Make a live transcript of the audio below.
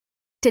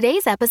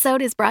Today's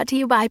episode is brought to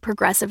you by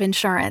Progressive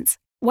Insurance.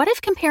 What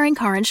if comparing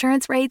car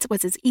insurance rates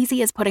was as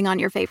easy as putting on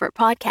your favorite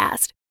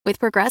podcast? With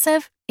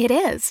Progressive, it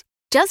is.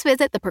 Just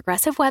visit the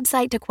Progressive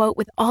website to quote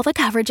with all the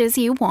coverages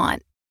you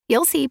want.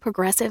 You'll see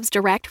Progressive's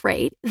direct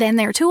rate, then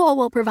their tool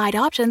will provide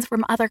options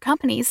from other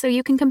companies so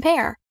you can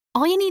compare.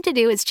 All you need to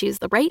do is choose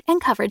the rate and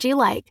coverage you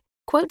like.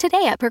 Quote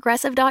today at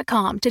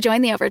Progressive.com to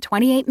join the over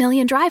 28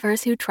 million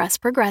drivers who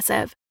trust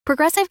Progressive.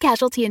 Progressive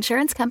Casualty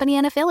Insurance Company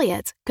and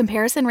Affiliates.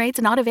 Comparison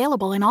rates not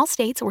available in all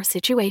states or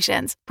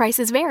situations.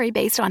 Prices vary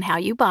based on how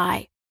you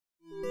buy.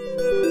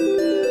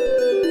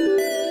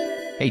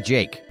 Hey,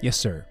 Jake. Yes,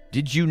 sir.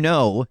 Did you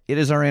know it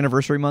is our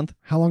anniversary month?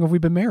 How long have we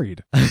been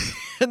married?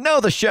 No,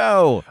 the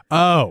show.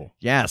 Oh.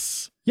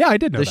 Yes. Yeah, I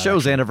did know the that.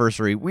 show's actually.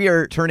 anniversary. We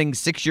are turning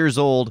 6 years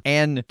old,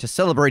 and to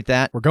celebrate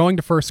that, We're going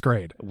to first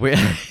grade.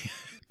 we're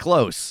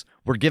close.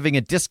 We're giving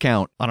a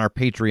discount on our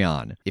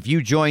Patreon. If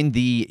you join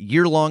the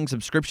year-long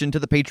subscription to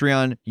the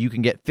Patreon, you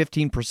can get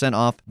 15%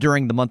 off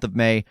during the month of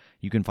May.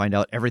 You can find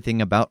out everything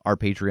about our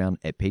Patreon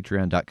at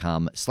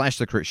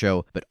patreon.com/The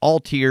Critshow. But all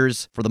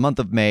tiers for the month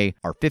of May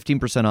are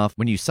 15% off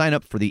when you sign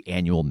up for the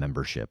annual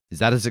membership. Is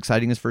that as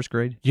exciting as first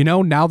grade? You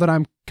know, now that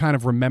I'm kind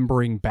of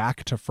remembering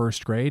back to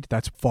first grade,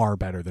 that's far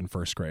better than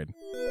first grade.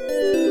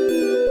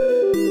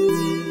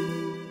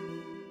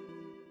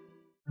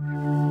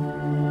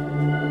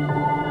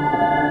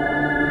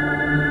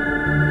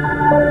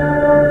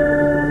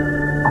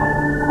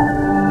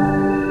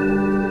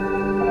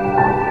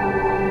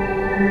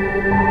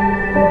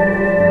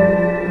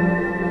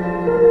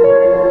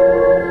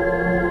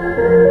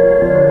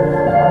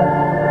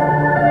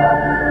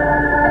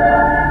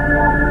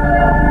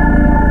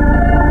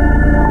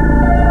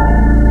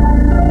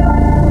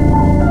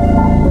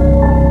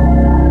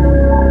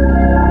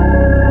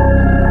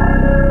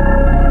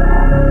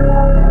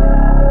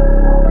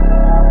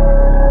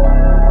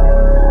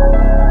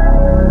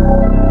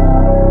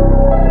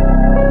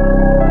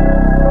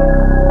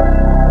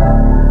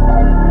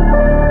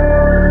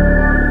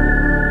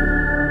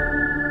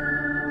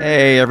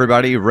 Hey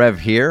everybody, Rev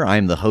here.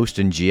 I'm the host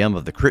and GM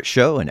of The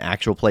Critshow, an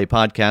actual play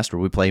podcast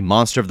where we play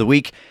Monster of the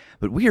Week.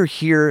 But we are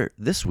here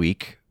this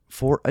week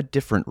for a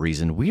different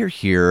reason. We are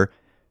here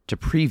to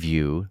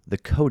preview the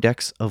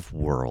Codex of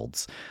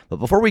Worlds. But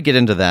before we get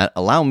into that,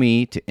 allow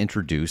me to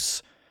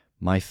introduce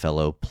my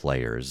fellow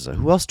players.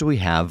 Who else do we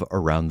have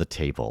around the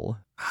table?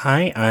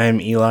 Hi,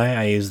 I'm Eli.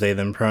 I use they,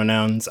 them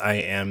pronouns. I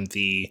am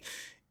the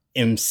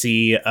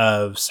MC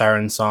of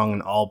Siren Song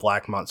and All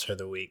Black Monster of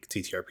the Week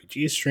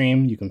TTRPG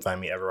stream. You can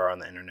find me everywhere on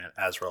the internet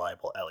as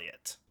Reliable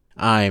Elliot.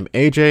 I'm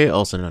AJ,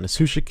 also known as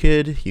Husha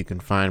Kid. You can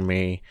find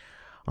me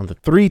on the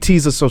 3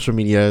 T's of social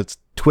media. It's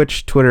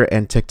Twitch, Twitter,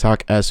 and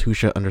TikTok as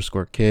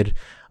Husha_Kid.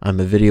 I'm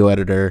a video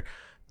editor,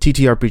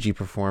 TTRPG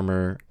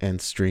performer,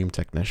 and stream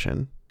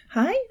technician.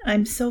 Hi,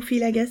 I'm Sophie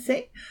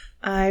Lagacé.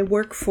 I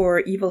work for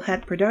Evil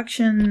Hat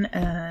Production.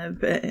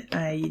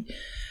 I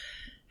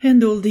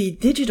handle the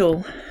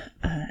digital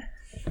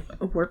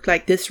work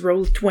like this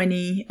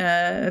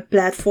Roll20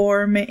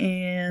 platform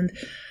and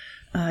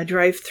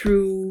drive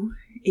through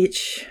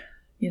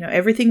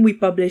everything we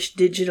publish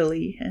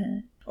digitally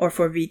or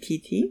for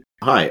VTT.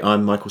 Hi,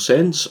 I'm Michael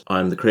Sands.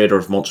 I'm the creator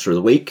of Monster of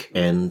the Week,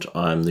 and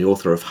I'm the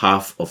author of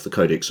half of the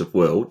Codex of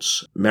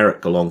Worlds.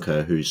 Marek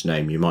Golonka, whose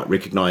name you might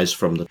recognise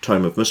from the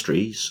Tome of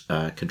Mysteries,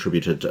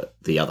 contributed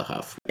the other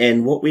half.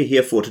 And what we're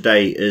here for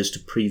today is to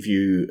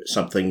preview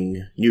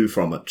something new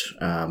from it.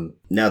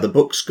 Now, the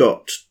book's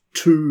got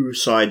 2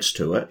 sides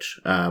to it.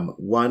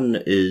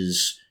 One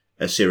is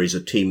a series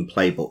of team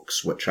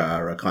playbooks, which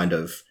are a kind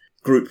of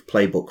group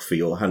playbook for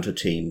your hunter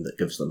team that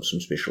gives them some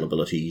special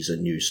abilities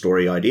and new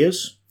story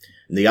ideas.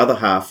 And the other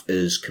half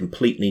is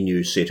completely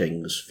new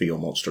settings for your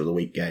Monster of the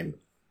Week game.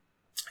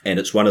 And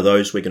it's one of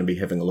those we're going to be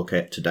having a look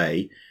at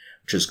today,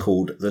 which is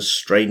called This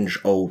Strange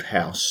Old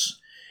House,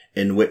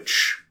 in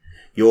which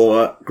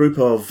your group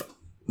of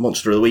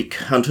Monster of the Week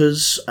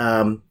hunters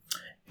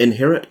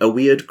inherit a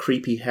weird,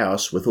 creepy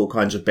house with all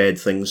kinds of bad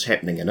things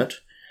happening in it.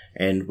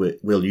 And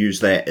we'll use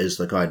that as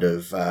the kind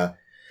of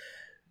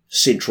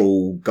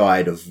central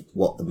guide of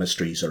what the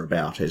mysteries are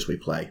about as we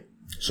play.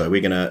 So we're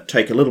going to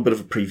take a little bit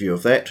of a preview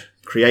of that,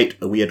 create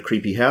a weird,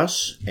 creepy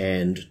house,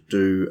 and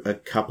do a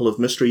couple of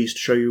mysteries to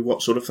show you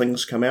what sort of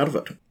things come out of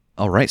it.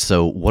 All right,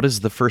 so what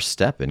is the first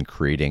step in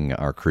creating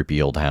our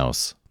creepy old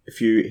house? If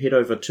you head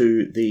over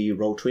to the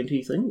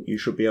Roll20 thing, you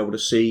should be able to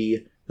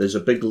see there's a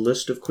big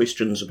list of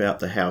questions about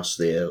the house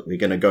there. We're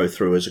going to go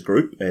through as a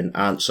group and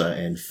answer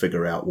and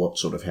figure out what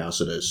sort of house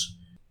it is.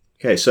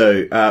 Okay,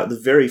 so the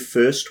very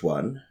first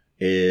one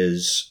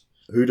is,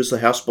 who does the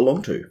house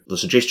belong to? The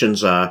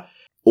suggestions are,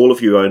 all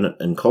of you own it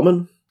in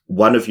common.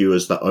 One of you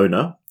is the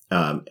owner.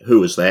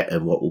 Who is that,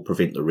 and what will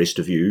prevent the rest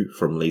of you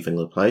from leaving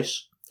the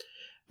place?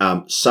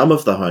 Some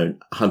of the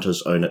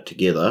hunters own it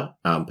together,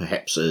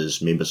 perhaps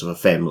as members of a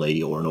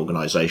family or an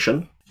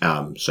organisation.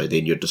 So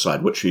then you'd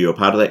decide which of you are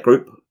part of that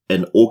group.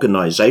 An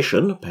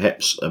organisation,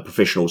 perhaps a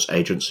professionals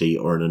agency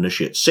or an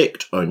initiate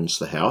sect, owns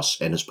the house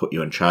and has put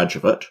you in charge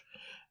of it.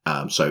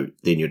 So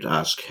then you'd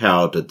ask,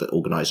 how did the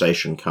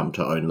organisation come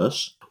to own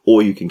this?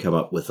 or you can come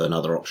up with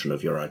another option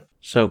of your own.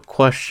 So,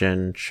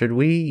 question, should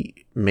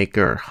we make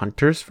our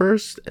hunters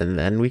first and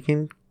then we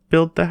can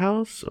build the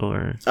house,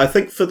 or? I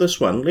think for this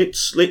one,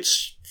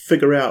 let's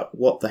figure out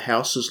what the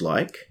house is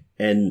like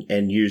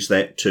and use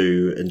that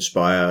to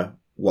inspire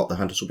what the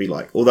hunters will be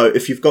like. Although,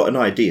 if you've got an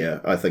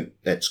idea, I think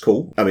that's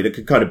cool. I mean, it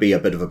could kind of be a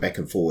bit of a back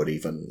and forward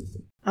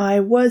even.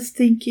 I was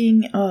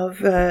thinking of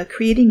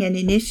creating an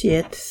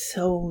initiate,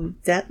 so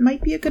that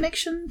might be a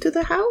connection to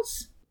the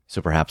house.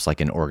 So perhaps like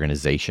an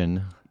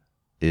organization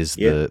is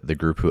the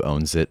group who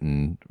owns it,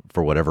 and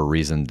for whatever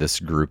reason, this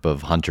group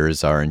of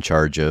hunters are in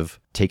charge of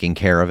taking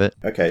care of it.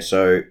 Okay,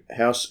 so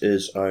house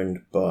is owned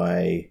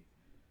by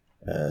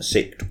a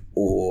sect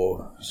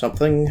or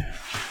something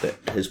that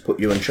has put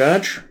you in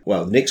charge.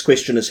 Well, next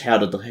question is, how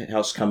did the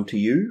house come to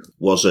you?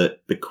 Was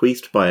it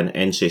bequeathed by an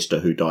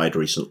ancestor who died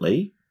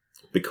recently?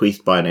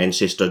 Bequeathed by an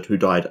ancestor who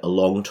died a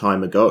long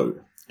time ago?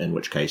 In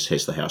which case,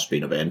 has the house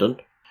been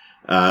abandoned?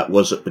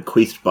 Was it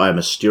bequeathed by a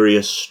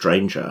mysterious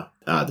stranger?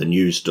 The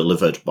news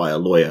delivered by a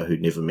lawyer who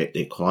never met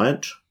their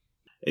client?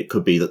 It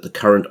could be that the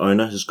current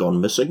owner has gone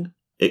missing.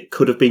 It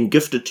could have been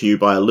gifted to you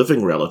by a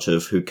living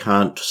relative who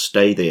can't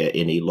stay there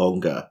any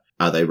longer.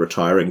 Are they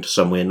retiring to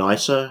somewhere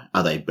nicer?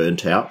 Are they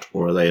burnt out?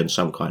 Or are they in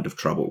some kind of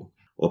trouble?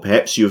 Or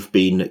perhaps you've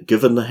been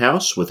given the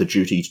house with a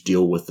duty to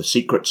deal with the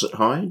secrets it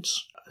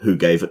hides. Who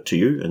gave it to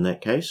you in that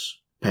case?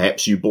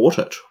 Perhaps you bought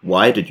it.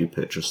 Why did you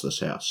purchase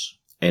this house?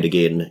 And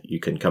again, you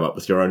can come up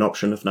with your own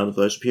option if none of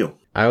those appeal.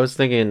 I was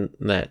thinking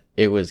that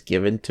it was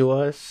given to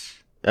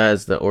us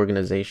as the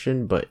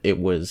organization, but it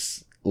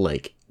was,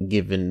 like,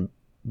 given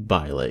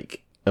by,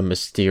 like, a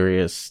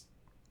mysterious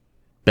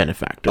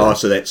benefactor. Oh,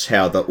 so that's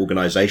how the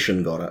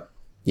organization got it.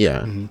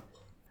 Yeah. Mm-hmm.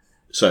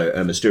 So,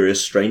 a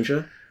mysterious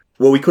stranger?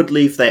 Well, we could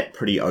leave that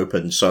pretty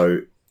open.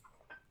 So,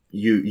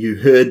 you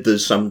heard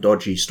there's some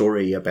dodgy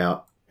story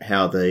about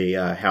how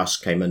the house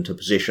came into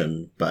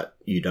possession, but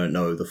you don't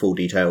know the full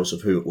details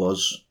of who it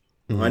was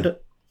behind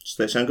it. Does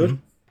that sound good?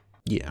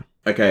 Yeah.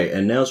 Okay,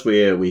 and now's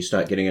where we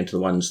start getting into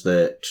the ones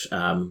that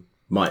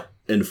might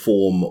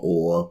inform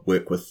or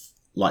work with,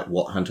 like,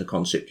 what hunter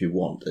concept you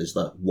want. Is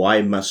that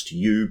why must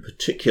you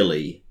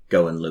particularly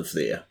go and live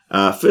there?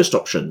 First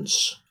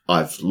options.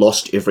 I've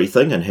lost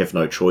everything and have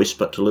no choice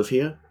but to live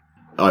here.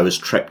 I was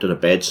trapped in a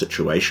bad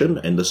situation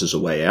and this is a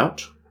way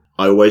out.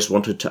 I always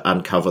wanted to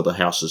uncover the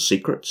house's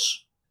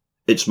secrets.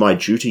 It's my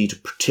duty to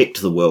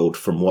protect the world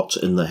from what's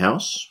in the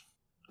house.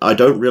 I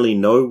don't really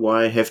know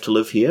why I have to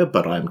live here,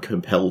 but I'm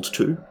compelled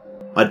to.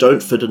 I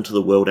don't fit into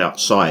the world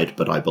outside,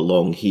 but I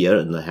belong here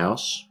in the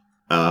house.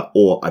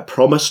 Or I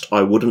promised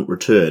I wouldn't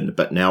return,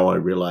 but now I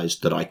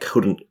realised that I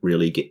couldn't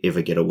really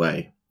ever get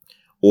away.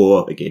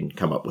 Or, again,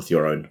 come up with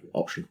your own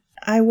option.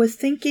 I was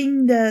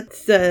thinking that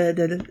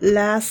the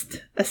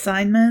last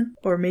assignment,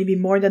 or maybe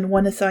more than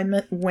one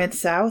assignment, went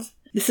south.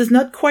 This is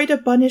not quite a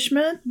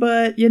punishment,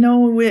 but, you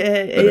know...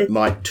 it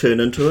might turn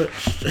into it.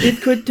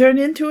 It could turn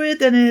into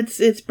it, and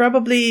it's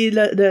probably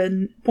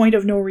the point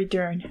of no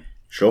return.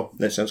 Sure,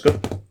 that sounds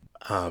good.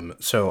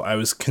 So I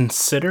was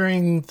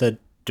considering the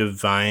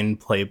Divine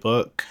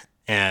Playbook,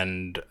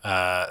 and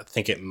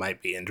think it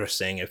might be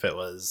interesting if it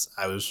was,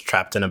 I was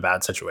trapped in a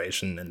bad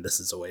situation, and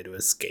this is a way to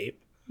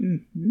escape.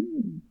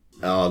 Mm-hmm.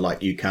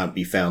 Like you can't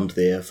be found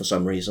there for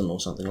some reason or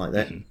something like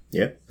that. Mm-hmm.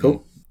 Yeah,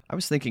 cool. I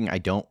was thinking I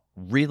don't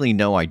really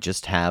know, I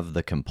just have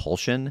the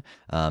compulsion,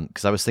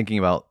 because I was thinking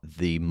about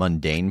the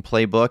Mundane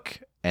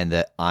Playbook and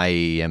that I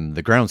am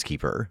the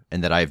groundskeeper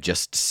and that I've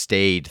just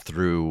stayed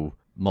through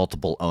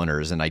multiple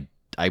owners and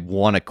I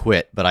want to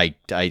quit, but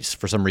I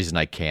for some reason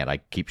I can't. I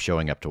keep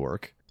showing up to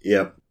work.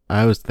 Yeah.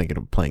 I was thinking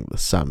of playing the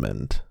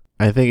Summoned.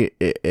 I think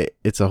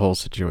it's a whole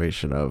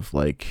situation of,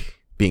 like,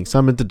 being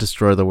summoned to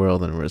destroy the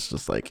world, and it's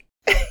just like,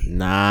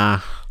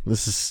 nah,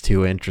 this is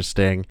too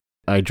interesting.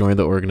 I joined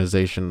the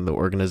organization. The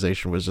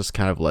organization was just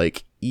kind of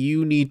like,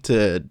 you need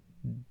to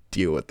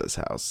deal with this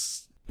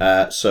house.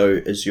 So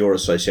is your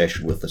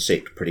association with the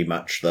sect pretty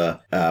much the,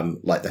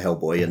 like the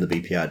Hellboy and the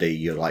BPRD,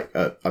 you're like,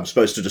 I'm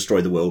supposed to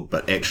destroy the world,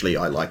 but actually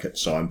I like it,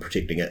 so I'm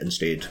protecting it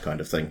instead, kind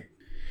of thing?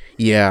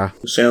 Yeah.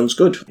 Sounds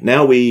good.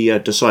 Now we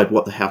decide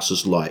what the house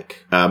is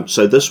like.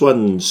 So this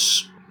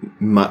one's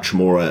much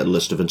more a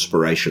list of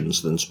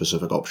inspirations than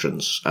specific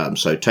options.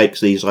 So take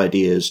these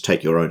ideas,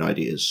 take your own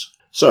ideas.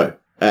 So,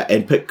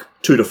 and pick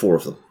 2 to 4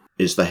 of them.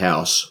 Is the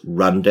house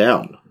run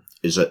down?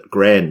 Is it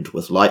grand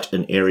with light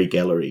and airy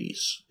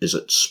galleries? Is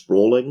it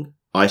sprawling,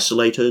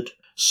 isolated,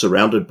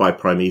 surrounded by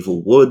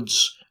primeval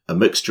woods, a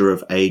mixture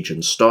of age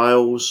and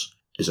styles?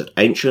 Is it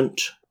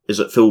ancient? Is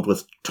it filled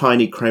with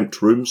tiny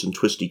cramped rooms and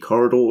twisty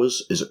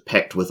corridors? Is it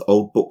packed with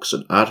old books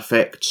and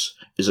artifacts?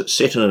 Is it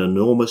set in an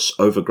enormous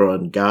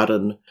overgrown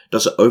garden?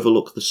 Does it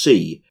overlook the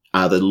sea?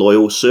 Are there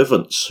loyal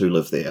servants who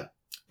live there?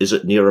 Is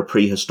it near a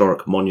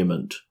prehistoric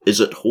monument? Is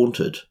it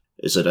haunted?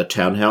 Is it a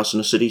townhouse in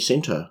a city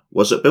centre?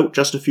 Was it built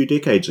just a few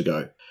decades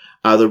ago?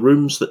 Are there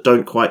rooms that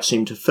don't quite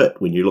seem to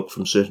fit when you look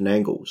from certain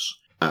angles?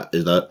 Are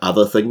there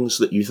other things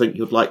that you think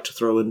you'd like to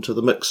throw into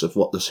the mix of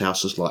what this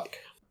house is like?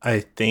 I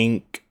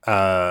think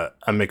a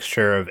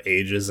mixture of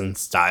ages and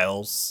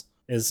styles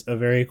is a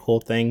very cool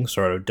thing.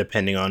 Sort of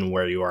depending on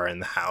where you are in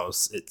the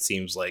house, it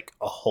seems like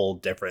a whole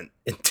different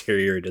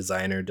interior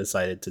designer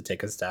decided to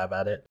take a stab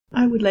at it.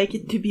 I would like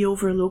it to be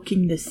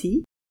overlooking the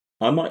sea.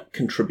 I might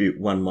contribute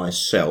one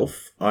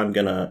myself. I'm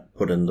going to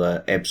put in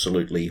the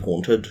absolutely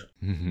haunted.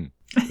 I'm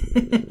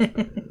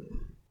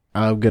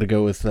going to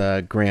go with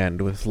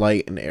grand, with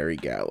light and airy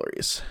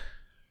galleries.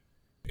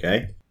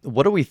 Okay.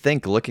 What do we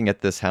think looking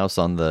at this house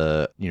on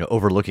the,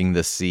 overlooking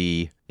the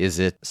sea? Is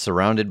it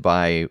surrounded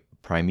by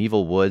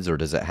primeval woods, or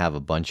does it have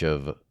a bunch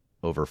of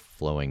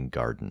overflowing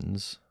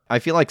gardens? I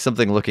feel like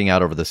something looking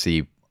out over the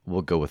sea,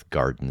 we'll go with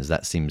gardens.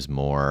 That seems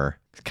more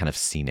kind of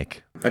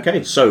scenic.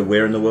 Okay, so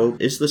where in the world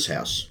is this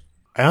house?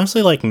 I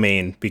honestly like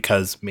Maine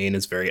because Maine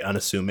is very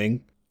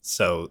unassuming,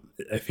 so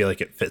I feel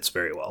like it fits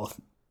very well.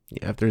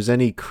 Yeah, if there's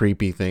any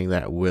creepy thing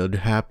that would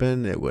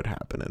happen, it would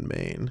happen in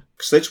Maine.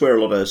 Because that's where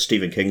a lot of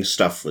Stephen King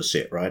stuff was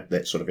set, right?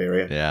 That sort of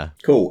area. Yeah.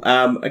 Cool.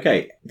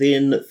 Okay,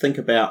 then think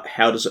about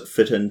how does it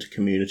fit into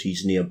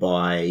communities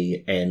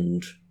nearby,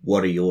 and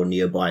what are your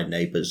nearby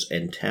neighbours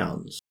and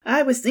towns?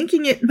 I was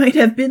thinking it might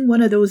have been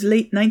one of those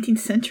late 19th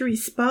century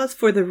spas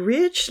for the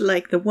rich,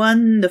 like the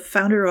one the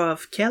founder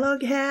of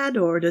Kellogg had,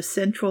 or the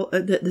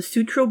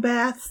Sutro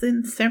baths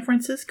in San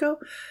Francisco.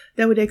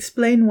 That would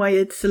explain why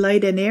it's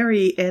light and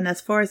airy, and as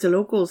far as the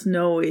locals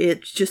know,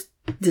 it's just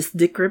this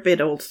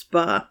decrepit old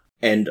spa.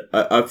 And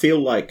I feel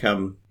like,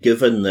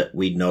 given that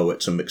we know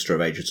it's a mixture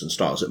of ages and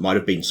styles, it might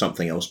have been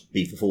something else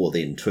before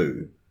then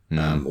too.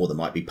 Or there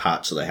might be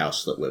parts of the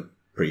house that were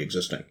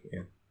pre-existing.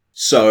 Yeah.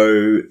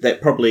 So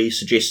that probably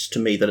suggests to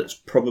me that it's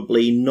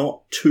probably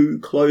not too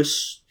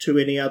close to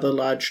any other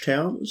large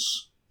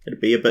towns.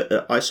 It'd be a bit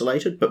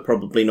isolated, but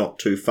probably not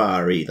too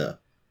far either.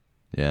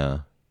 Yeah.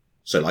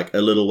 So like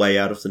a little way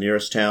out of the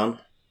nearest town.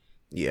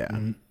 Yeah.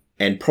 Mm-hmm.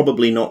 And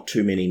probably not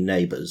too many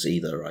neighbours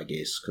either, I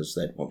guess, because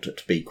they'd want it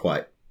to be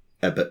quite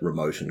a bit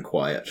remote and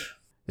quiet.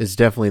 It's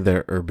definitely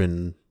the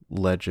urban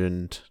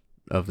legend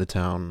of the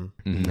town.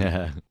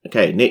 Yeah.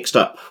 Okay, next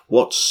up,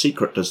 what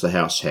secret does the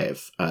house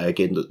have?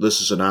 Again,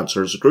 this is an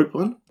answer as a group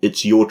one.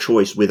 It's your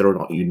choice whether or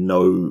not you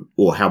know,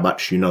 or how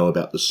much you know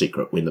about the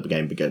secret when the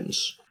game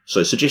begins.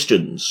 So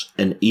suggestions: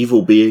 an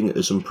evil being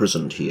is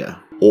imprisoned here,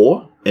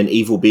 or an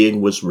evil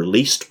being was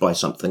released by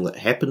something that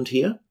happened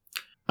here.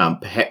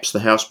 Perhaps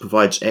the house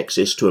provides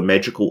access to a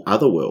magical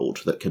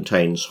otherworld that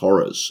contains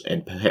horrors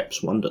and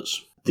perhaps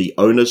wonders. The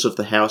owners of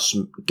the house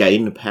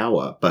gain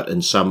power, but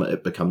in some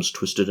it becomes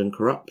twisted and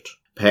corrupt.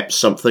 Perhaps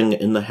something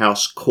in the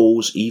house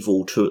calls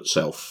evil to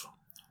itself,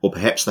 or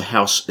perhaps the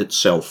house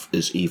itself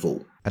is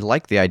evil. I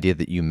like the idea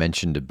that you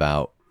mentioned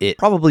about it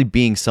probably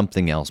being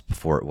something else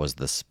before it was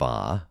the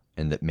spa,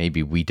 and that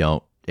maybe we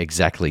don't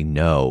exactly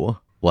know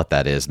what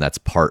that is, and that's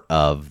part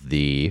of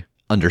the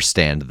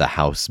understand the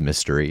house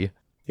mystery.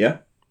 Yeah?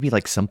 Maybe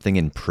like something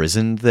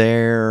imprisoned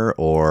there,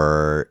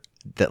 or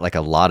that like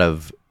a lot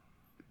of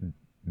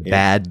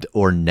bad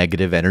or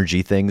negative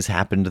energy things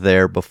happened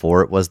there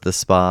before it was the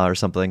spa or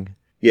something.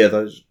 Yeah,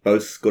 those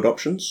both good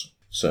options.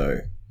 So,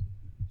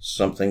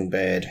 something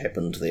bad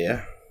happened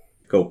there.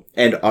 Cool.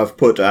 And I've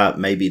put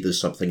maybe there's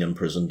something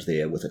imprisoned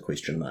there with a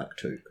question mark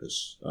too,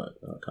 because I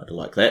kind of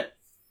like that.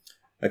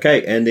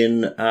 Okay, and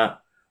then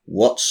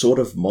what sort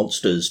of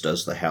monsters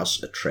does the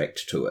house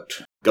attract to it?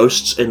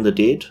 Ghosts and the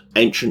dead,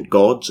 ancient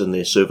gods and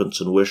their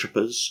servants and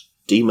worshippers,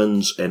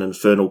 demons and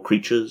infernal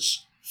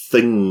creatures,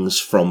 things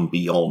from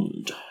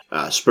beyond,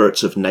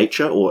 spirits of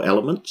nature or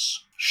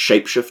elements,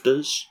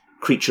 shapeshifters,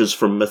 creatures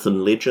from myth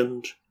and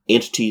legend,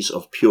 entities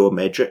of pure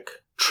magic,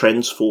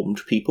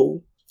 transformed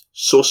people,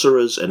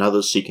 sorcerers and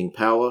others seeking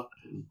power,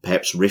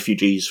 perhaps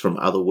refugees from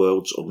other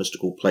worlds or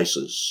mystical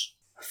places.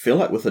 I feel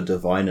like with a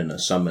divine and a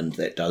summoned,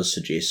 that does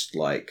suggest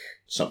like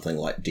something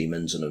like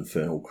demons and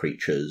infernal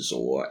creatures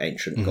or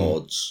ancient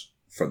gods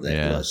from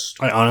that list.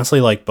 I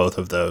honestly like both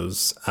of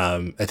those.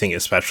 I think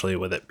especially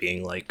with it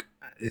being like,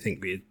 I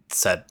think we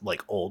said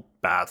like old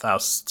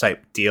bathhouse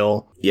type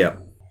deal. Yeah.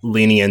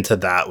 Leaning into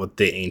that with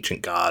the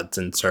ancient gods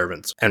and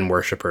servants and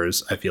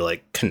worshippers, I feel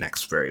like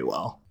connects very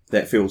well.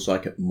 That feels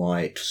like it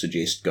might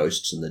suggest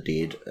ghosts and the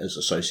dead as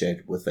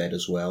associated with that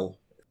as well.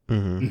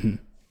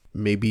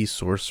 Maybe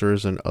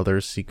sorcerers and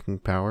others seeking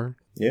power.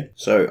 Yeah.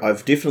 So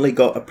I've definitely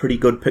got a pretty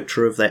good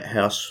picture of that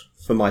house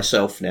for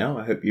myself now.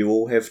 I hope you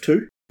all have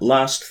too.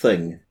 Last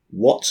thing,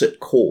 what's it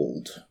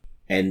called?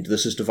 And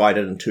this is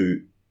divided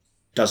into,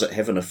 does it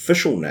have an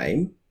official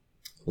name,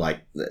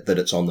 like that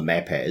it's on the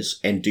map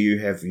as, and do you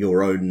have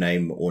your own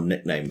name or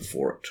nickname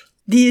for it?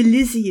 The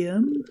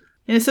Elysium.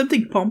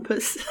 Something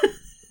pompous.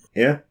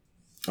 Yeah,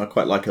 I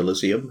quite like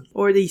Elysium.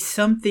 Or the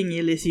something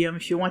Elysium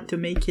if you want to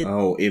make it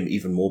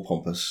Even more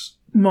pompous.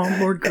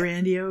 more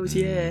grandiose,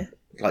 yeah.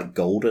 Like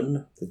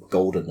Golden, the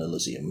Golden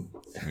Elysium.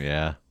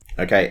 Yeah.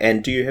 Okay,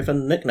 and do you have a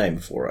nickname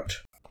for it?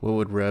 What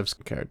would Rev's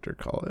character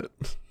call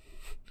it?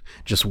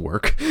 Just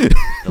work.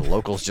 The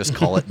locals just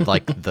call it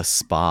like the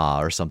spa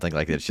or something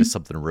like that. It's just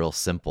something real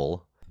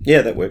simple.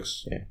 Yeah, that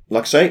works. Yeah.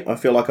 Like I say, I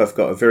feel like I've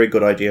got a very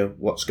good idea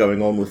what's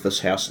going on with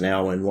this house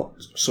now and what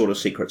sort of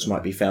secrets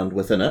might be found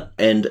within it.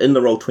 And in the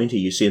Roll20,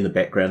 you see in the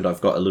background,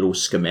 I've got a little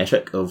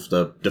schematic of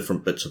the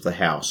different bits of the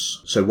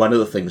house. So one of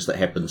the things that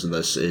happens in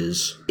this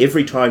is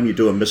every time you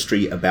do a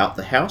mystery about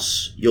the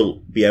house, you'll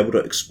be able to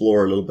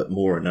explore a little bit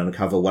more and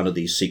uncover one of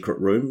these secret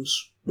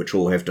rooms, which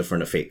all have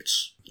different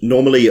effects.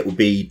 Normally it would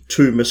be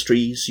 2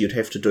 mysteries you'd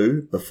have to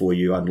do before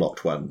you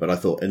unlocked one, but I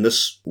thought in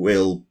this,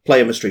 we'll play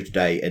a mystery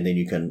today and then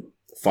you can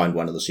find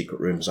one of the secret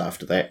rooms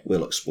after that.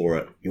 We'll explore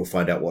it. You'll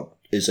find out what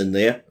is in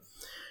there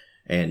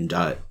and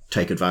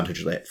take advantage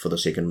of that for the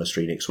second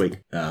mystery next week.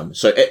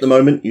 So at the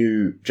moment,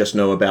 you just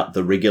know about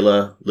the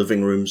regular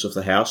living rooms of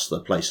the house, the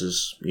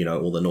places,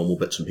 all the normal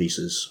bits and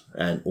pieces,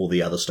 and all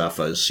the other stuff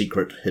is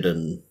secret,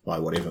 hidden by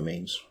whatever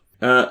means.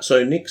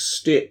 So next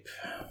step,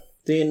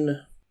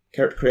 then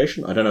character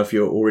creation. I don't know if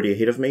you're already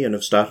ahead of me and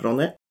have started on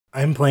that.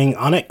 I'm playing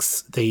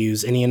Onyx. They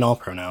use any and all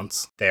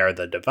pronouns. They are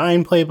the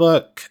Divine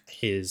playbook.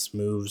 His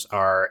moves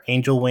are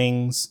Angel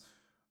Wings,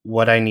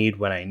 What I Need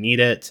When I Need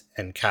It,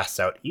 and Cast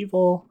Out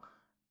Evil.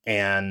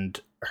 And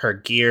her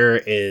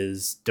gear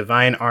is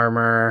Divine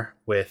Armor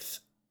with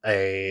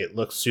a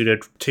look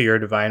suited to your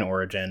Divine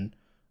origin,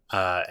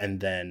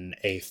 and then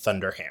a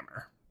Thunder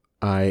Hammer.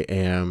 I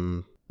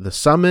am the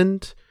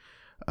Summoned.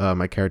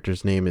 My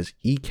character's name is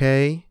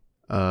EK.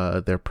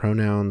 Their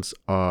pronouns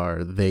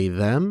are they,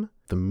 them.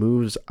 The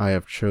moves I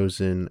have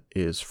chosen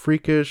is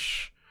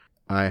Freakish.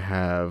 I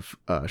have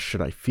Should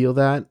I Feel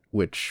That,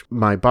 which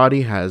my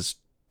body has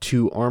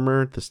 2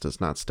 armor. This does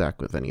not stack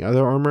with any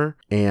other armor.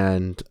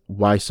 And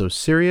Why So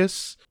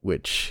Serious,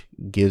 which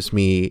gives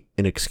me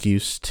an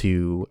excuse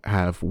to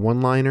have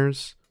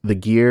one-liners. The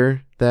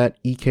gear that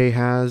EK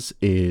has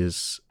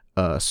is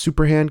a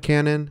super hand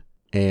cannon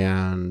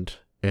and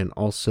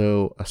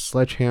also a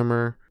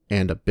sledgehammer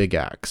and a big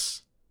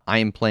axe. I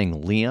am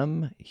playing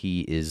Liam.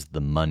 He is the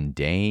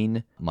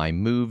Mundane. My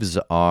moves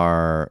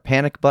are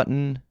Panic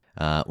Button.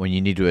 When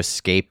you need to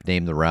escape,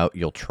 name the route.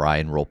 You'll try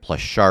and roll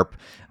plus sharp.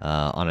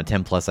 On a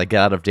 10+, I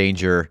get out of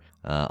danger.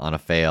 On a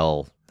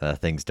fail,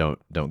 things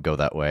don't go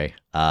that way.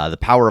 The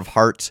Power of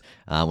Heart.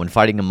 When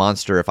fighting a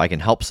monster, if I can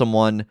help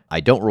someone,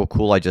 I don't roll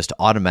cool. I just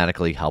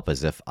automatically help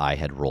as if I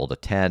had rolled a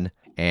 10.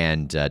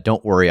 And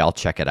don't worry, I'll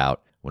check it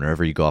out.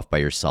 Whenever you go off by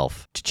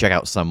yourself to check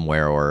out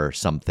somewhere or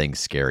something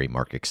scary,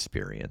 mark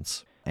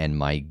experience. And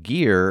my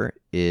gear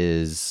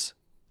is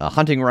a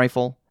hunting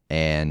rifle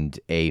and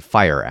a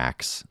fire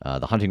axe.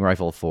 The hunting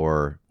rifle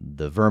for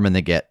the vermin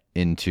that get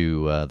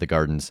into the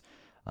gardens.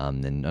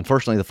 And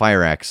unfortunately, the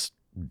fire axe,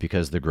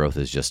 because the growth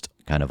is just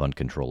kind of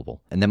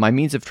uncontrollable. And then my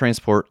means of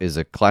transport is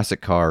a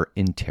classic car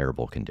in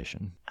terrible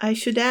condition. I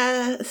should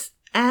add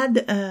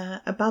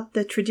about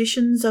the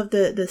traditions of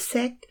the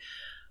sect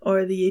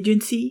or the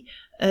agency.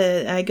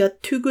 I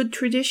got 2 good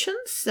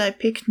traditions. I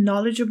picked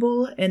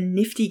knowledgeable and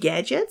nifty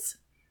gadgets.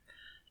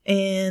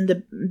 And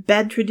the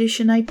bad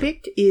tradition I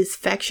picked is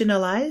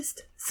factionalized.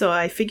 So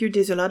I figured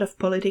there's a lot of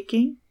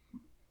politicking,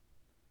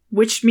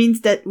 which means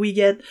that we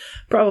get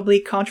probably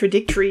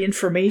contradictory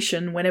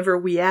information whenever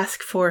we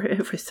ask for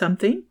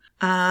something.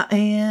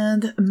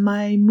 And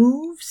my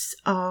moves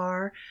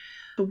are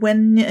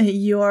when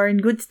you are in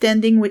good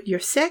standing with your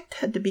sect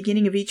at the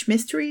beginning of each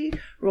mystery,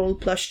 roll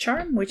plus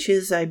charm, which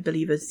is, I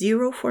believe, a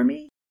 0 for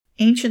me.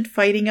 Ancient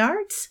Fighting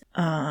Arts,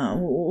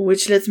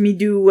 which lets me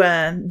do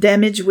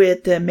damage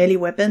with melee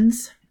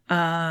weapons.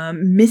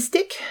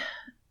 Mystic,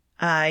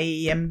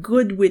 I am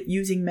good with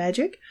using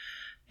magic.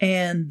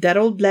 And that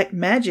old black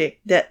magic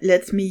that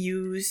lets me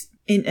use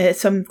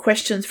some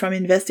questions from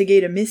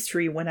Investigate a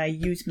Mystery when I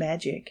use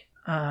magic.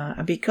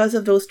 Because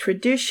of those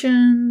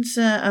traditions,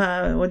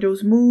 or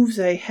those moves,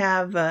 I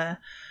have a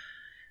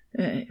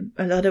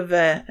lot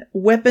of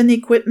weapon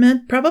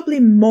equipment, probably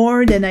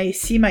more than I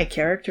see my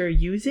character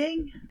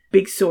using.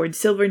 Big sword,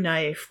 silver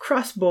knife,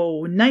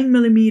 crossbow,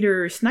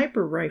 9mm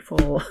sniper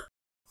rifle.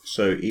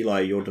 So, Eli,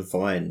 you're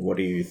divine. What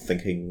are you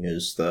thinking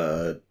is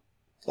the,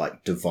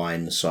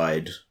 divine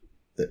side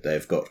that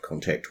they've got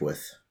contact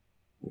with?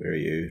 Where are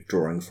you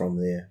drawing from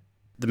there?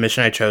 The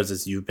mission I chose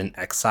is you've been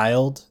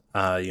exiled.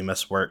 You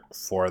must work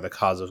for the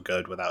cause of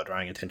good without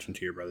drawing attention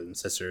to your brothers and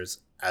sisters,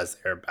 as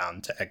they're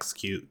bound to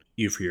execute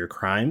you for your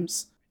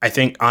crimes. I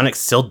think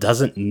Onyx still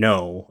doesn't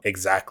know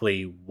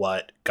exactly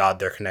what god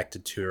they're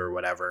connected to or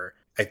whatever.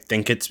 I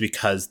think it's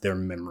because their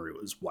memory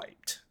was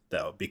wiped,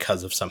 though,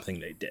 because of something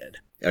they did.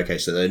 Okay,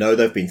 so they know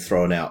they've been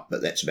thrown out,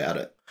 but that's about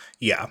it.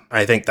 Yeah,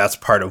 I think that's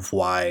part of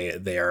why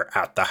they're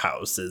at the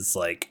house, is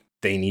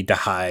they need to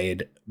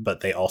hide, but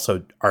they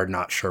also are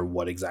not sure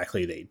what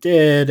exactly they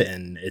did,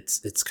 and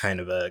it's kind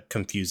of a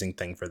confusing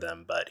thing for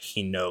them, but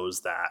he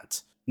knows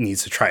that he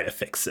needs to try to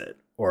fix it,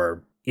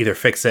 or either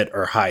fix it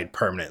or hide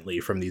permanently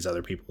from these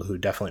other people who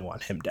definitely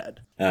want him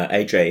dead.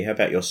 AJ, how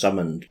about your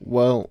summoned?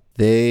 Well,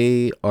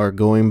 they are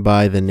going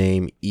by the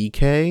name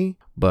EK,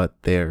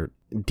 but their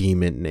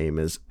demon name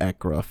is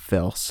Ekra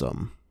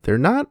Felsum. They're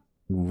not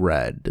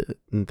red,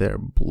 they're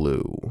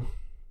blue.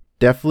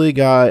 Definitely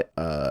got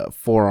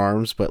 4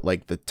 arms, but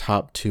the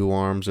top 2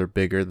 arms are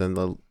bigger than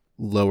the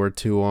lower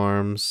 2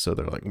 arms, so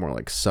they're like more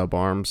like sub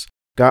arms.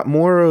 Got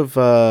more of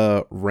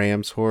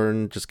ram's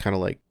horn, just kind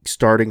of like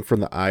starting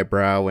from the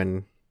eyebrow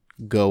and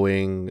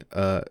going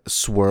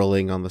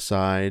swirling on the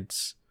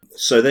sides.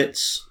 So that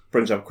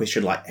brings up a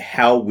question like,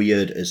 how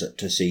weird is it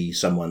to see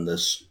someone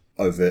this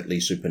overtly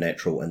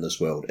supernatural in this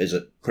world? Is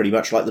it pretty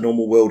much like the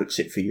normal world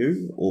except for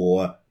you,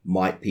 or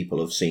might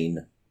people have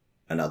seen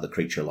another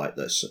creature like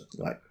this?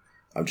 Like,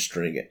 I'm just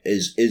trying to get,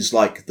 is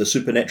like the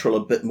supernatural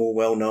a bit more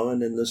well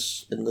known in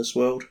this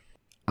world?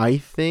 I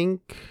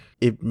think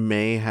it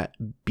may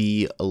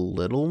be a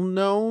little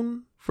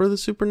known for the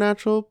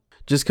supernatural,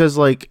 just because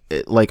like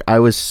I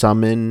was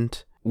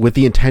summoned with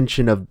the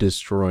intention of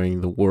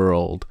destroying the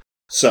world.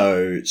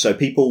 So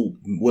people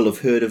will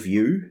have heard of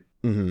you.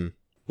 Mm-hmm.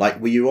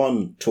 Like, were you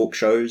on talk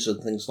shows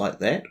and things like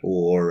that,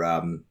 or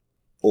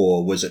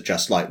was it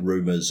just like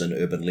rumors and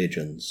urban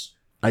legends?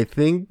 I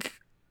think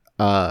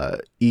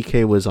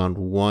EK was on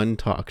one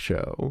talk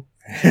show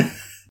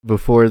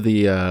before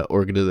the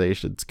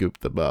organization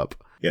scooped them up.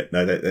 Yeah,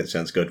 no, that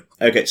sounds good.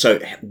 Okay, so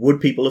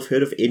would people have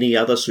heard of any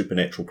other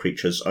supernatural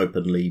creatures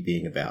openly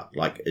being about?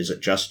 Like, is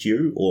it just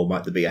you, or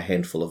might there be a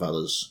handful of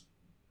others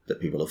that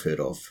people have heard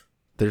of?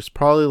 There's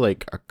probably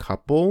like a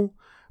couple,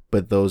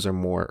 but those are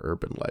more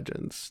urban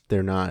legends.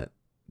 They're not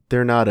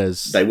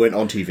as... They weren't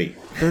on TV.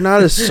 They're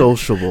not as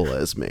sociable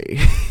as me.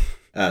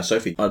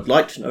 Sophie, I'd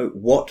like to know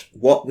what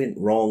went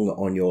wrong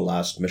on your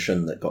last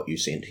mission that got you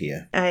sent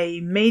here.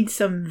 I made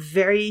some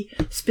very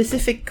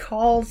specific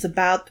calls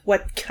about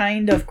what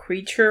kind of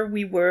creature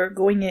we were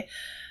going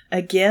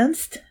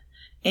against,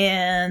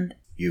 and...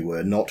 You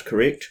were not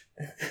correct?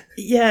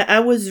 Yeah, I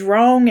was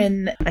wrong,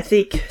 and I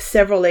think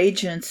several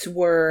agents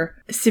were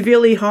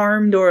severely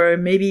harmed or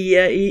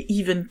maybe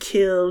even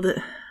killed.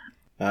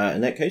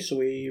 In that case, are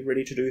we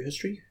ready to do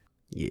history?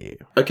 Yeah.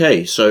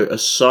 Okay, so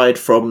aside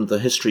from the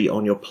history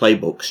on your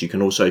playbooks, you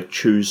can also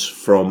choose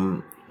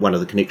from one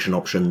of the connection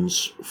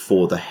options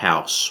for the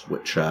house,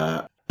 which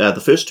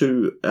the first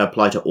two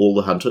apply to all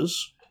the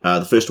hunters.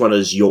 The first one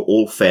is your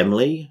all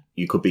family.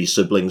 You could be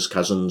siblings,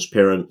 cousins,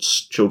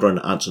 parents, children,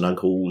 aunts and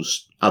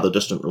uncles, other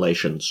distant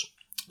relations.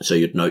 So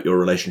you'd note your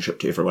relationship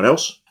to everyone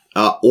else.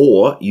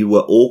 Or you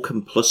were all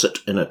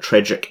complicit in a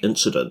tragic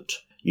incident.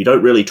 You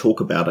don't really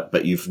talk about it,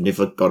 but you've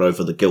never got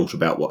over the guilt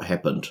about what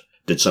happened.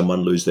 Did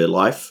someone lose their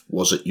life?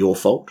 Was it your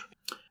fault?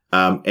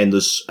 And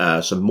there's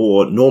some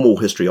more normal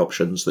history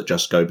options that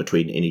just go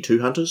between any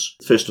two hunters.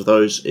 The first of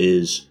those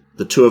is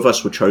the two of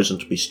us were chosen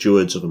to be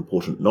stewards of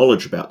important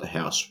knowledge about the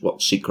house.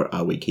 What secret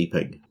are we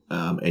keeping?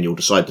 And you'll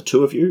decide the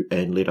two of you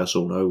and let us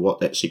all know what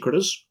that secret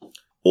is.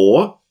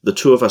 Or the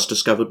two of us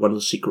discovered one of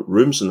the secret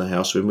rooms in the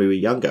house when we were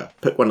younger.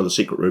 Pick one of the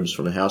secret rooms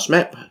from the house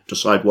map,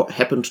 decide what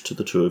happened to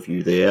the two of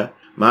you there,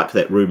 mark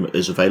that room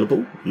is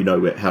available, you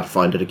know how to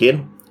find it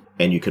again,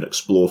 and you can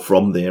explore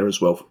from there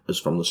as well as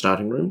from the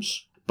starting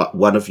rooms. But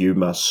one of you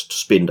must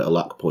spend a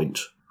luck point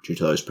due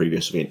to those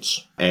previous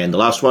events. And the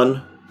last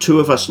one, two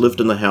of us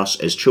lived in the house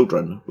as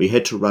children. We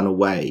had to run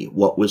away.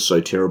 What was so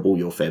terrible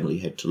your family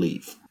had to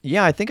leave?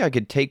 Yeah, I think I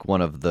could take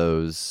one of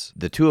those.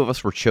 The two of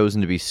us were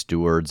chosen to be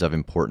stewards of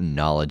important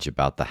knowledge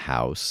about the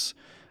house.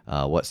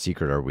 What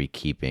secret are we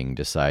keeping?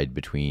 Decide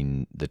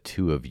between the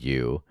two of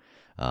you.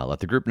 Let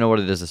the group know what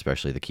it is,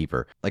 especially the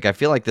keeper. Like, I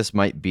feel like this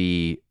might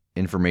be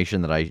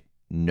information that I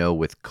know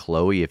with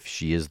Chloe if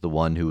she is the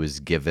one who is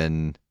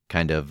given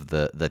kind of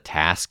the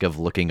task of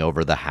looking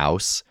over the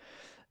house.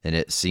 And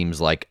it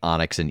seems like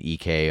Onyx and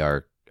EK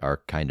are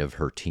kind of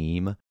her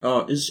team.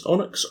 Is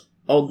Onyx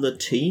on the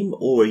team,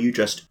 or are you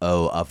just...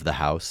 of the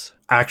house?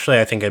 Actually,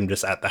 I think I'm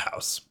just at the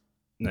house.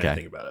 Now Okay. I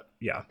think about it.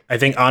 Yeah. I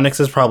think Onyx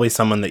is probably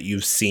someone that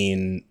you've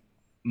seen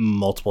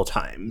multiple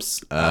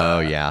times. Oh,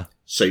 yeah.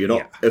 So you're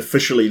not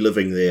officially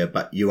living there,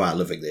 but you are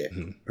living there,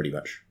 pretty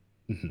much.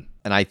 Mm-hmm.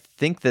 And I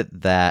think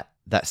that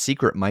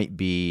secret might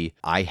be,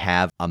 I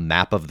have a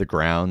map of the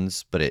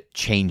grounds, but it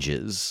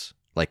changes,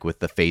 like with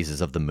the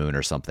phases of the moon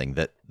or something,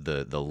 that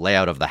the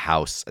layout of the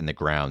house and the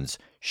grounds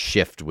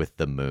shift with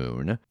the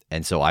moon.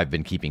 And so I've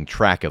been keeping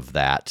track of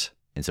that.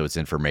 And so it's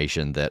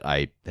information that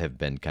I have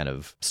been kind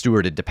of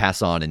stewarded to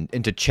pass on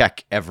and to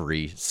check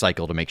every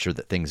cycle to make sure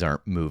that things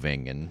aren't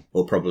moving. And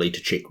Or probably to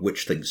check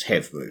which things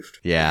have moved.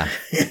 yeah.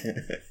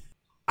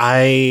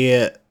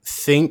 I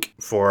think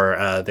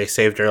for they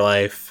saved your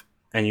life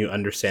and you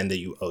understand that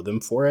you owe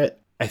them for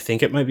it, I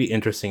think it might be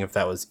interesting if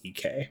that was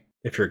EK,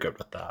 if you're good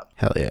with that.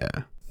 Hell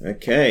yeah.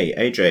 Okay,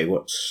 AJ,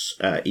 what's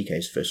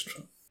EK's first?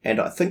 And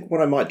I think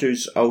what I might do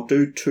is I'll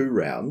do 2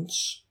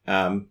 rounds,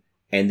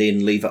 and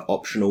then leave it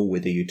optional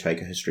whether you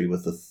take a history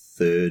with the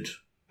third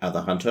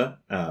other hunter,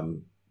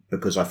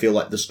 because I feel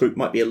like this group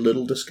might be a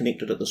little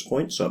disconnected at this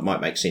point, so it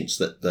might make sense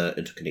that the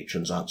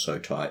interconnections aren't so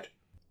tight.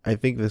 I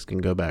think this can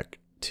go back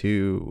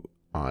to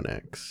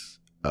Onyx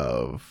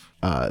of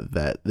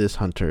that this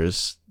hunter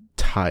is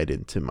tied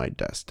into my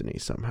destiny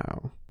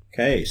somehow.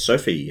 Okay,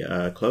 Sophie,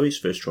 Chloe's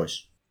first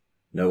choice.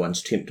 No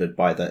one's tempted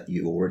by that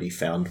you already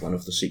found one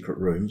of the secret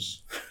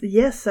rooms.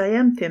 Yes, I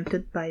am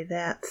tempted by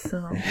that.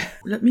 So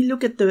let me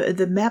look at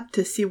the map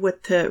to see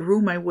what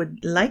room I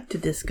would like to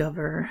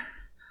discover.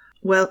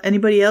 Well,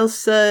 anybody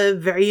else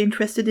very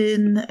interested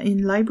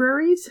in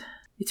libraries?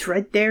 It's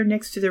right there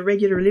next to the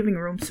regular living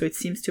room, so it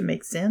seems to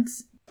make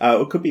sense.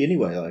 It could be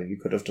anyway, though. You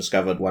could have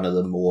discovered one of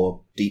the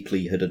more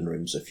deeply hidden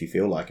rooms if you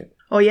feel like it.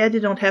 Oh yeah, they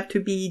don't have to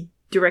be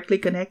directly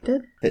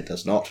connected? It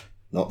does not.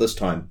 Not this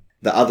time.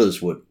 The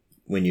others would.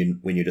 When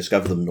you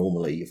discover them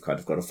normally, you've kind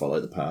of got to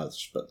follow the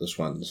paths, but this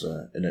one's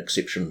an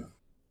exception.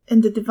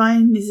 And the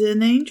divine is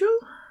an angel?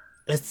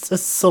 It's a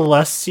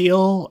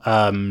celestial.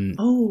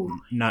 Oh.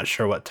 Not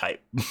sure what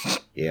type.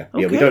 Yeah,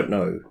 Okay. we don't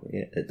know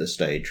at this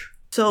stage.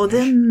 So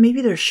then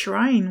maybe their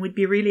shrine would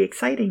be really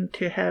exciting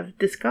to have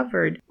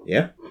discovered.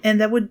 Yeah? And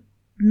that would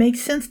make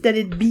sense that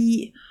it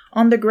be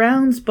on the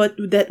grounds, but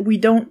that we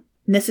don't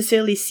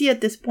necessarily see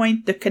at this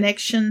point the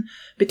connection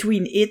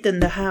between it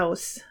and the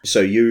house.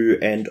 So you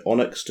and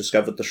Onyx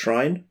discovered the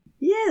shrine?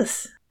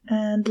 Yes.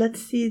 And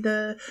let's see,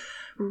 the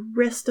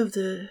rest of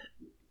the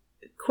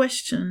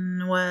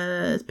question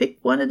was pick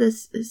one of the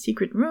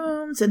secret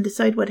rooms and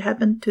decide what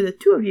happened to the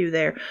two of you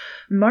there.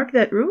 Mark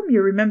that room,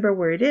 you remember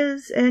where it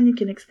is, and you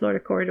can explore the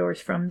corridors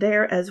from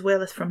there as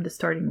well as from the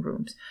starting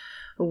rooms.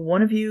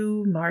 One of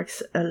you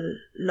marks a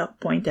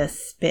luck point as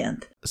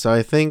spent. So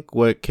I think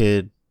what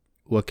can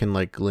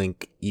like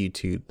link you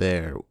two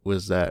there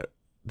was that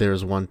there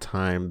was one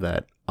time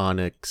that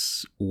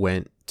Onyx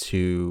went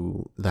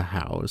to the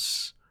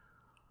house,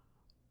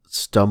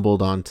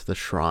 stumbled onto the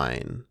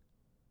shrine,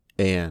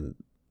 and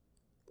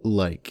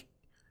like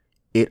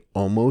it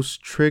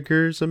almost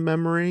triggers a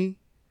memory,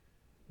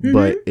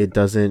 but it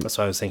doesn't. That's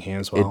what I was thinking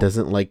as well. It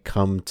doesn't like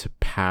come to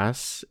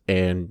pass,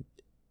 and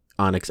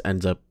Onyx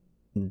ends up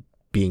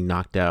being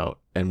knocked out.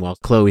 And while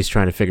Chloe's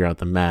trying to figure out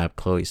the map,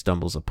 Chloe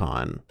stumbles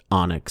upon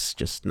Onyx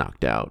just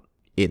knocked out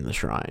in the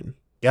shrine.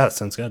 Yeah, that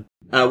sounds good.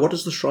 What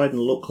does the shrine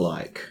look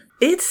like?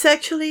 It's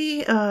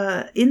actually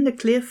in the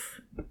cliff.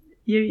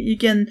 You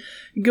can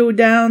go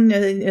down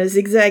a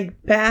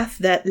zigzag path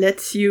that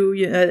lets you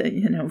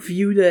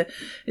view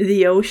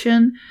the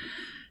ocean,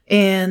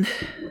 and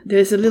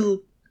there's a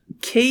little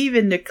cave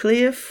in the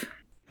cliff.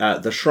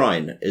 The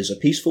shrine is a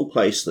peaceful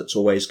place that's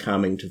always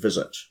calming to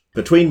visit.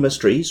 Between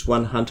mysteries,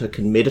 one hunter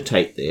can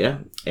meditate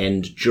there,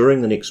 and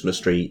during the next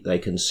mystery, they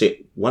can set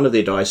one of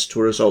their dice to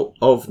a result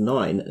of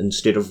 9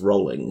 instead of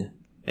rolling,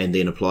 and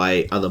then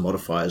apply other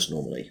modifiers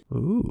normally.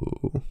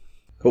 Ooh.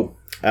 Cool.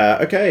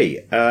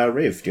 Okay,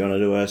 Rev, do you want to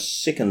do a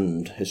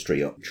second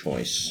history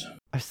choice?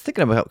 I was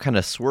thinking about kind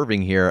of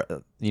swerving here.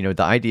 The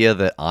idea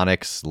that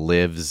Onyx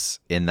lives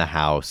in the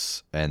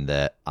house and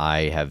that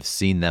I have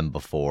seen them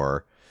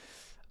before.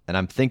 And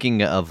I'm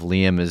thinking of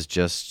Liam as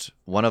just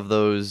one of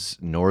those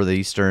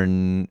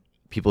northeastern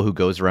people who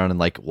goes around and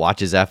like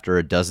watches after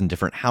a dozen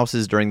different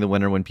houses during the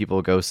winter when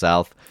people go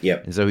south.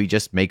 Yep. And so he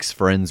just makes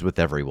friends with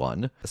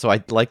everyone. So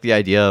I like the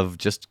idea of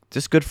just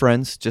good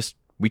friends. Just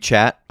we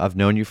chat. I've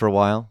known you for a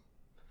while.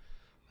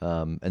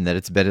 And that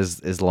it's been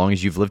as long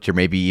as you've lived here.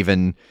 Maybe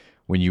even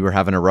when you were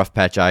having a rough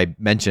patch, I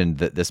mentioned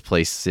that this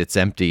place sits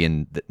empty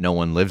and that no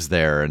one lives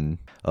there. And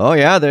oh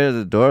yeah,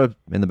 the door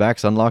in the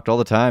back's unlocked all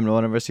the time. No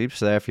one ever sleeps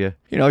there. If you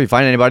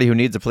find anybody who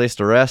needs a place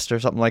to rest or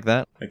something like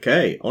that.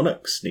 Okay,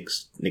 Onyx,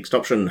 next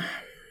option.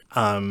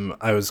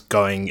 I was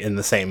going in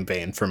the same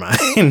vein for mine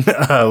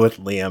with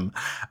Liam.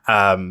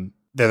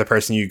 They're the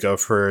person you go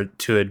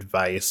to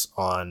advice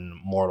on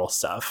mortal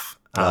stuff.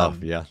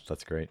 Yeah,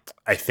 that's great.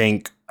 I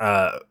think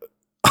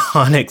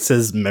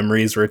Onyx's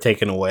memories were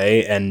taken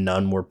away and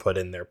none were put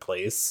in their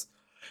place.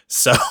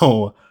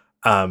 So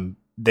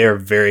they're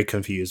very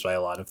confused by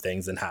a lot of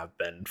things and have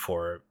been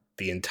for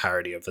the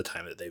entirety of the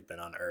time that they've been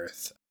on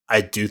Earth.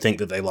 I do think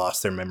that they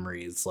lost their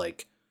memories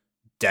like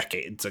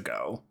decades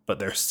ago, but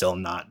they're still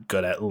not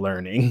good at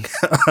learning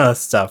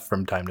stuff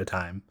from time to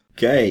time.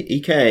 Okay,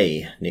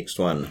 EK, next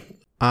one.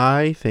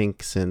 I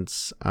think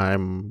since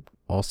I'm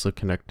also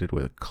connected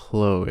with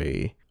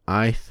Chloe,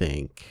 I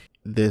think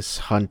this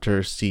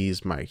hunter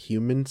sees my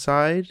human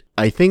side.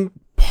 I think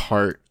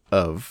part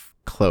of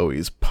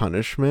Chloe's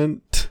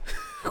punishment,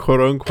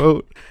 quote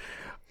unquote,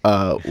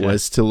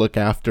 was to look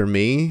after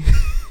me.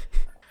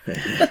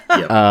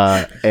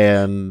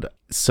 And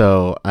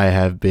so I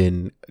have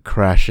been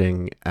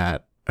crashing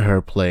at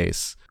her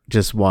place,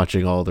 just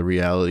watching all the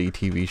reality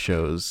TV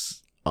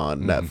shows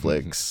on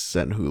Netflix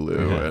and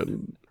Hulu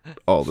and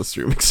all the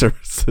streaming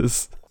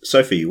services.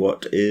 Sophie,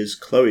 what is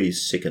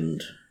Chloe's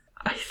second?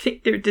 I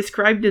think they're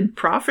described in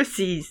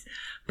prophecies,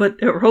 but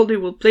the role they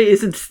will play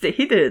isn't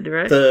stated,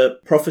 right? The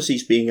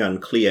prophecies being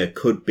unclear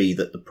could be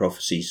that the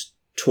prophecies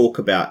talk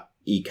about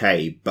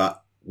EK,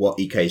 but what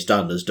EK's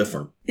done is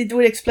different. It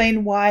would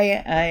explain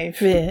why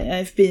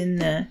I've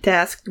been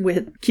tasked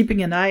with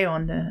keeping an eye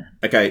on the...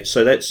 Okay,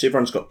 so that's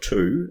everyone's got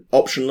 2.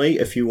 Optionally,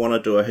 if you want to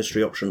do a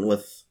history option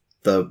with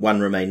the one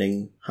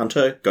remaining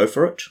hunter, go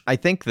for it. I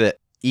think that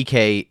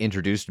EK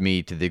introduced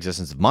me to the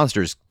existence of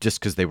monsters just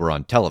because they were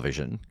on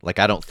television. Like,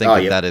 I don't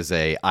think that is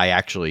I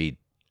actually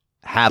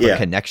have a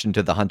connection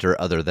to the hunter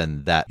other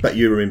than that. But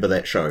you remember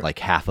that show. Like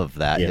half of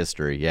that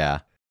history,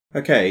 yeah.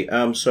 Okay,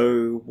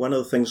 so one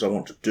of the things I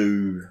want to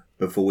do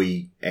before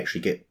we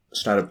actually get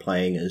started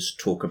playing is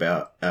talk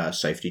about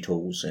safety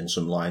tools and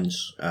some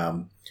lines.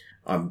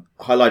 I'm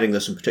highlighting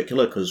this in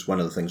particular because one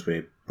of the things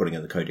we're putting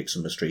in the Codex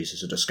of Mysteries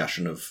is a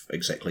discussion of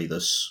exactly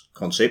this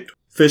concept.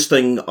 First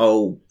thing,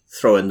 I'll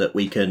throw in that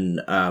we can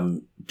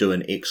do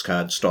an X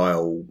card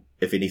style.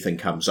 If anything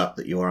comes up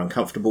that you're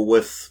uncomfortable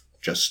with,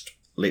 just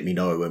let me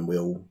know and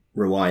we'll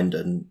rewind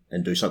and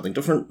do something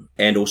different.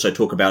 And also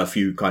talk about a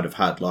few kind of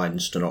hard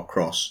lines to not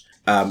cross.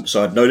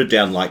 So I'd noted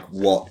down like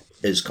what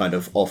is kind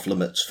of off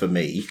limits for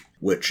me,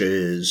 which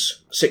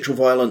is sexual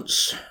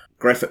violence,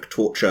 graphic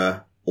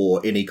torture,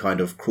 or any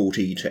kind of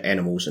cruelty to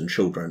animals and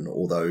children,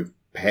 although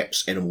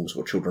perhaps animals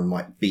or children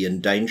might be in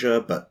danger,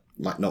 but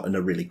like not in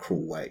a really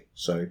cruel way.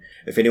 So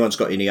if anyone's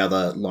got any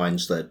other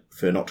lines that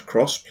prefer not to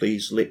cross,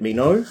 please let me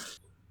know.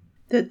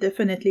 That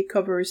definitely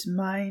covers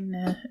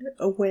mine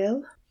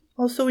well.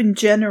 Also, in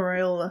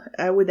general,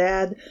 I would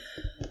add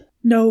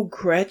no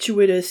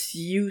gratuitous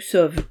use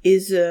of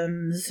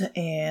isms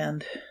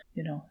and,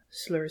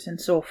 slurs and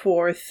so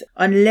forth,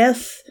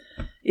 unless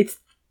it's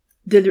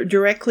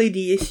directly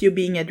the issue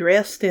being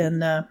addressed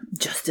and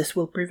justice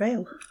will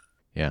prevail.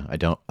 Yeah, I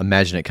don't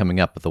imagine it coming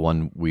up, but the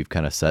one we've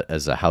kind of set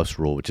as a house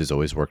rule, which has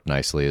always worked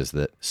nicely, is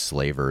that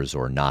slavers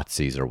or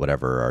Nazis or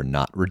whatever are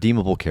not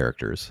redeemable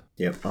characters.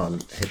 Yep, I'm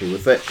happy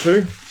with that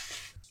too.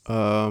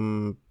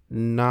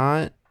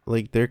 Not,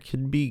 like, there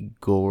could be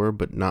gore,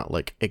 but not,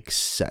 like,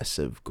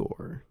 excessive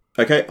gore.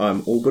 Okay,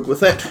 I'm all good with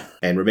that.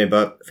 And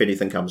remember, if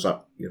anything comes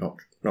up, you're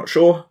not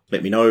sure,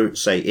 let me know,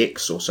 say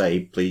X or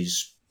say,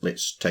 please,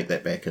 let's take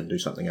that back and do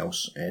something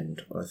else.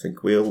 And I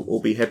think we'll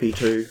all be happy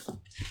to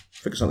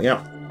figure something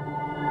out.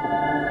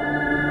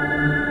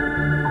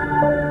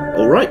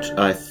 All right,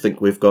 I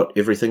think we've got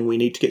everything we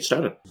need to get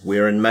started.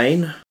 We're in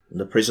Maine, in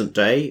the present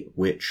day,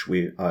 which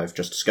I've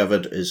just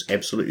discovered is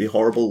absolutely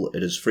horrible.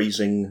 It is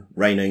freezing,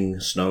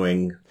 raining,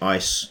 snowing,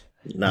 ice,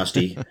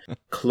 nasty.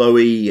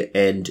 Chloe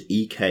and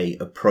EK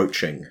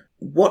approaching.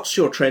 What's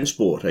your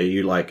transport? Are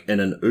you like in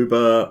an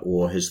Uber,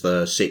 or has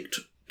the sect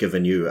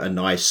given you a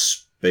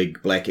nice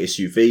big black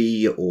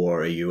SUV,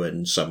 or are you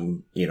in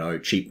some,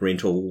 cheap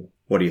rental?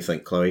 What do you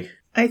think, Chloe?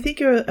 I think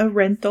you're a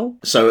rental.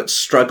 So it's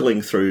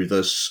struggling through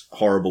this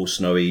horrible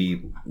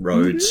snowy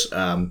roads.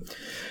 Mm-hmm.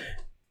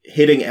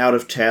 Heading out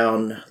of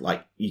town,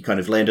 like you kind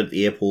of land at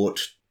the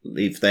airport,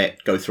 leave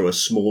that, go through a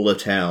smaller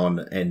town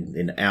and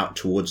then out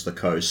towards the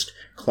coast,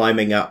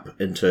 climbing up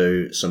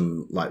into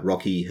some like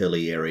rocky,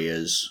 hilly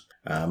areas.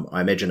 I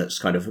imagine it's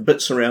kind of a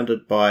bit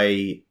surrounded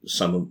by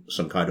some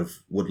kind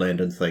of woodland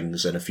and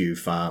things and a few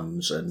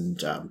farms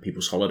and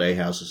people's holiday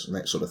houses and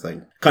that sort of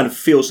thing. Kind of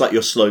feels like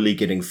you're slowly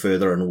getting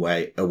further and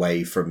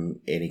away from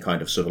any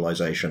kind of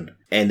civilization.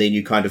 And then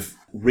you kind of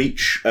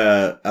reach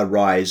a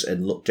rise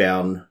and look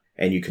down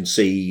and you can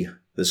see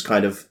this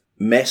kind of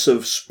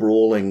massive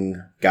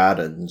sprawling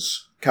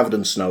gardens covered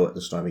in snow at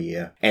this time of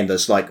year, and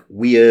this like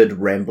weird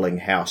rambling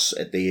house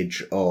at the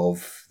edge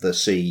of the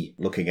sea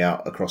looking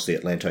out across the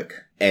Atlantic.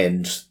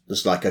 And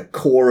there's like a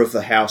core of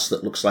the house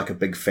that looks like a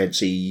big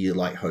fancy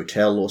like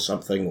hotel or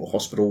something, or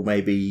hospital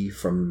maybe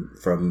from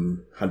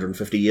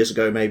 150 years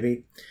ago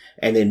maybe.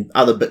 And then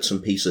other bits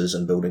and pieces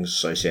and buildings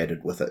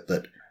associated with it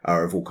that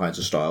are of all kinds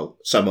of style.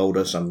 Some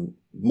older, some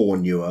more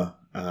newer.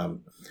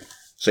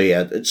 So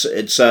yeah,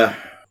 it's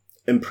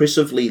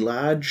impressively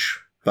large,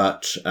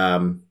 but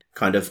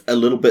kind of a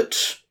little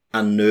bit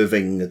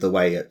unnerving the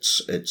way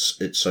it's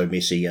so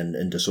messy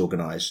and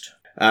disorganized.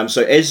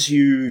 So as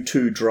you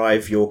two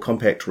drive your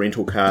compact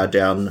rental car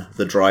down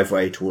the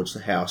driveway towards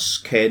the house,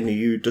 can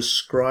you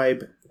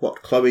describe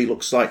what Chloe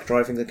looks like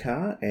driving the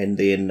car, and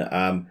then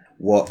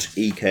what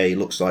EK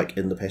looks like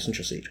in the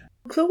passenger seat?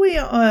 Chloe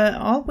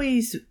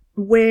always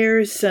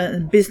wears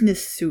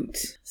business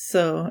suits.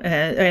 So,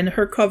 and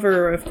her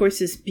cover, of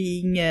course, is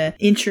being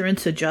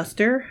insurance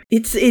adjuster.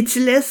 It's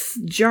less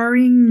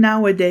jarring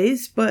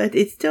nowadays, but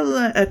it's still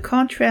a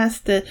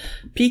contrast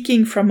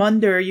peeking from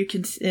under. You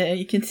can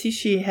see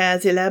she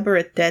has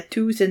elaborate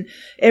tattoos, and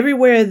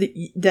everywhere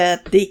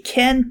that they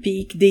can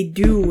peek, they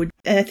do.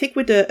 And I think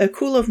with a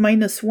cool of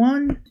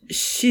 -1,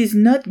 she's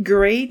not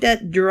great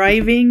at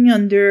driving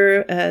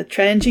under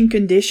challenging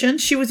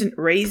conditions. She wasn't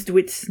raised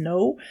with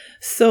snow,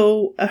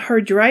 so her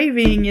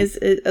driving is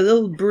a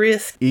little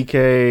brisk.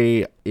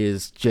 EK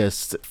is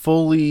just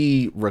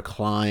fully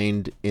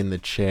reclined in the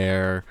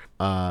chair,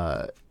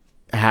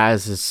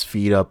 has his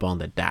feet up on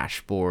the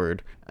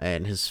dashboard,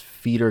 and his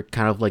feet are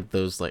kind of like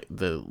those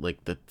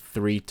the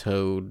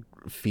three-toed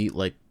feet,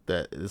 like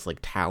it's like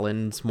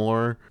talons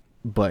more,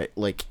 but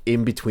like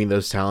in between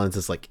those talons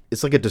is like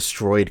it's like a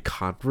destroyed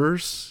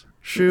Converse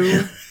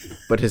shoe,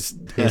 but his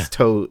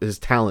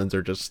talons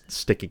are just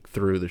sticking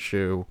through the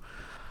shoe.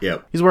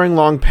 Yep. He's wearing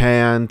long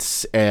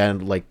pants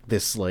and like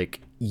this like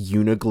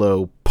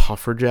Uniqlo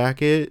puffer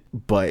jacket,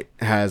 but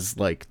has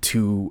like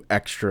 2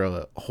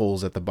 extra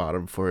holes at the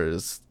bottom for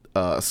his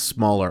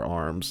smaller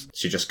arms.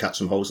 So you just cut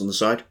some holes in the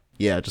side?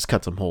 Yeah, just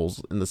cut some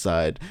holes in the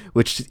side,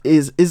 which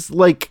is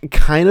like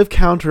kind of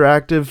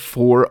counteractive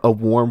for a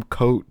warm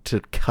coat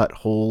to cut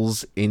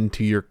holes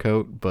into your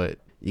coat, but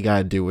you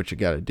gotta do what you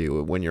gotta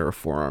do when you're a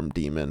four-armed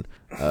demon.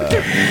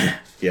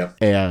 Yeah.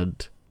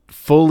 And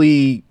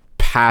fully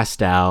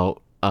passed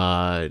out,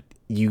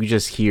 you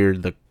just hear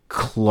the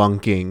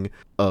clunking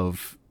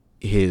of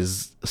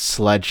his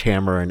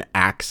sledgehammer and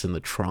axe in the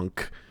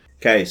trunk.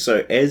 Okay,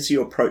 so as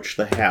you approach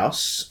the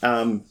house,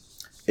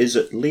 is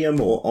it Liam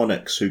or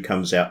Onyx who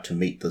comes out to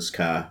meet this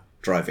car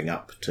driving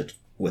up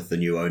with the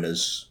new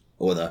owners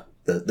or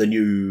the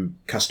new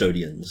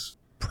custodians?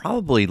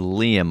 Probably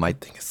Liam. I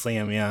think it's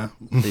Liam, yeah.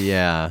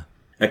 Yeah.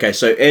 Okay,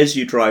 so as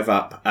you drive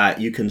up,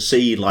 you can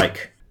see,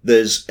 like,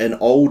 there's an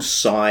old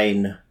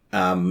sign,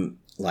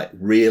 like,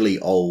 really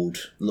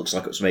old. Looks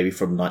like it was maybe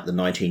from, like, the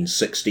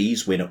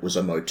 1960s when it was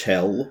a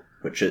motel,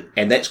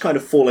 and that's kind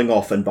of falling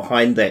off, and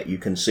behind that you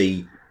can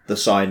see the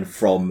sign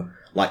from,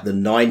 like, the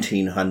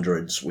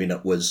 1900s when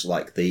it was,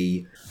 like,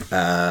 the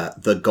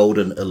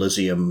Golden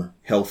Elysium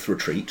Health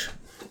Retreat.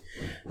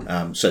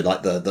 So,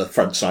 like, the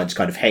front side's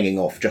kind of hanging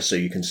off just so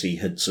you can see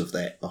hints of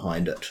that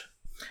behind it.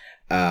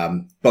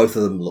 Both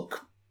of them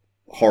look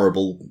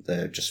horrible.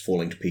 They're just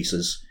falling to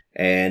pieces.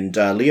 And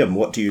Liam,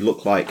 what do you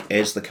look like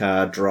as the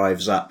car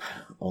drives up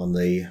on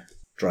the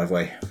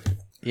driveway?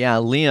 Yeah,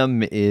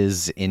 Liam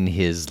is in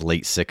his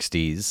late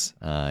 60s.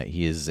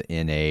 He is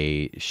in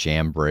a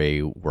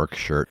chambray work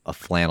shirt, a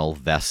flannel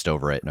vest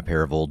over it, and a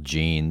pair of old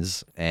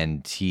jeans.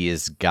 And he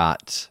has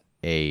got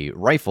a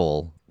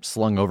rifle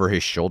slung over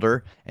his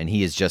shoulder, and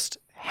he is just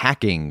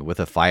hacking with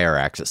a fire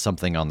axe at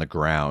something on the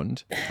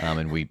ground.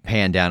 And we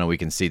pan down and we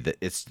can see that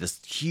it's this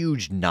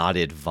huge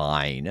knotted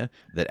vine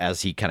that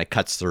as he kind of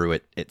cuts through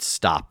it, it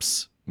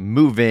stops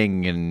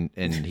moving,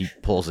 and he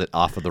pulls it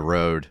off of the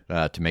road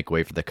to make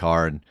way for the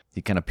car, and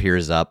he kind of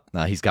peers up.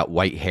 He's got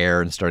white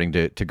hair and starting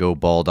to go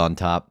bald on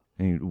top,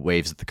 and he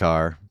waves at the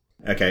car.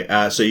 Okay,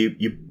 so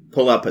you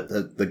pull up at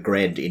the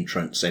grand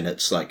entrance, and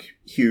it's like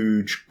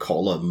huge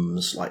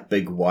columns, like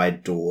big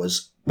wide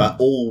doors, but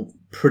all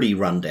pretty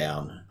run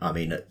down. I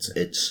mean,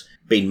 it's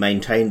been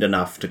maintained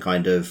enough to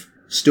kind of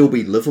still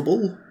be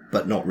livable,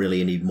 but not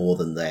really any more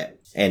than that.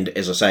 And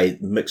as I say,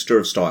 mixture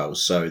of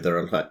styles. So there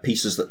are like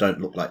pieces that don't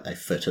look like they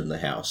fit in the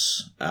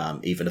house,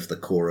 even if the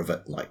core of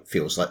it like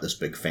feels like this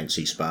big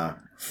fancy spa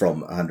from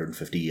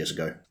 150 years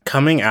ago.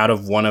 Coming out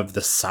of one of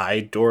the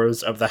side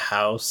doors of the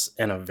house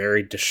in a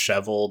very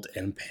disheveled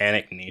and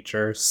panicked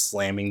nature,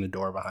 slamming the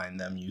door behind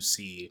them, you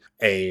see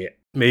a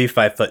maybe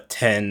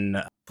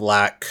 5'10"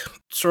 black,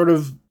 sort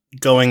of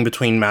going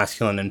between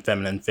masculine and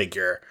feminine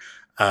figure,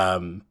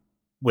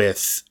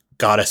 with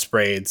goddess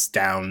braids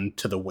down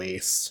to the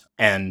waist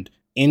and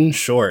in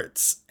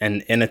shorts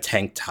and in a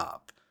tank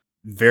top,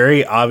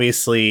 very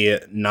obviously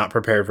not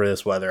prepared for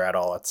this weather at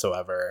all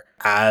whatsoever.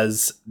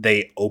 As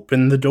they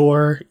open the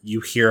door,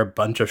 you hear a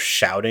bunch of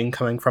shouting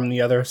coming from the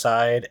other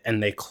side,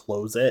 and they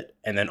close it,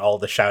 and then all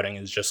the shouting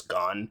is just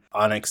gone.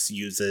 Onyx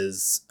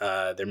uses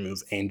their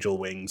move Angel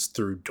Wings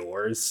through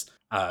doors,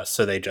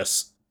 so they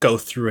just go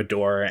through a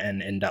door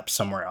and end up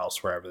somewhere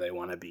else, wherever they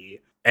want to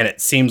be. And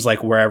it seems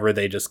like wherever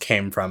they just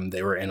came from,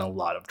 they were in a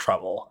lot of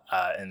trouble,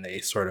 and they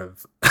sort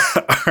of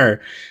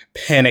are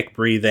panic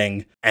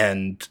breathing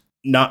and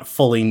not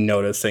fully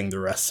noticing the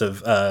rest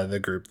of the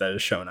group that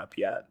has shown up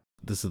yet.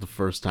 This is the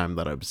first time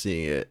that I'm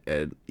seeing it,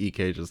 and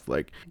EK just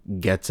like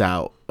gets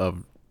out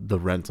of the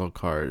rental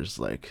cars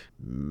like,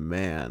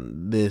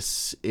 man,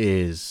 this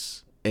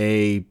is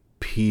a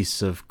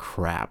piece of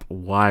crap.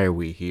 Why are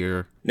we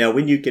here? Now,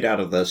 when you get out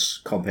of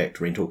this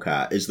compact rental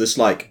car, is this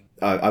like,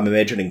 I'm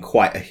imagining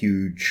quite a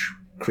huge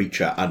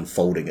creature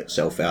unfolding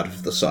itself out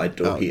of the side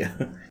door here.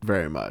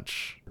 Very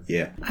much.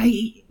 Yeah.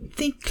 I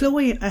think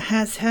Chloe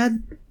has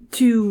had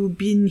to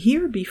been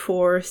here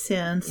before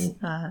since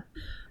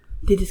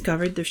they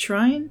discovered the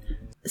shrine.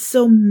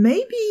 So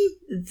maybe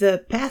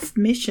the past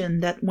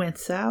mission that went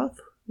south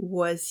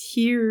was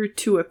here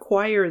to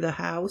acquire the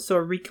house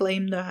or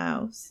reclaim the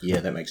house.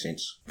 Yeah, that makes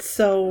sense.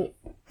 So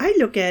I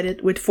look at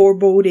it with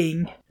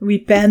foreboding. We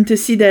pan to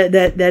see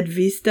that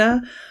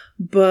vista,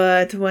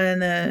 but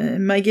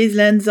when my gaze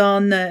lands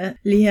on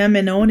Liam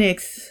and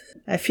Onyx,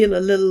 I feel a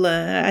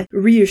little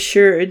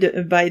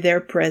reassured by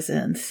their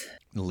presence.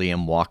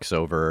 Liam walks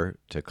over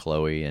to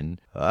Chloe, and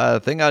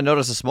the thing I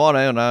noticed this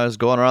morning when I was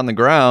going around the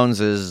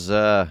grounds is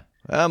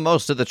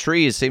most of the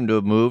trees seem to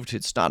have moved.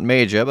 It's not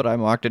major, but I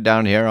marked it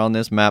down here on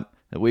this map.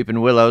 The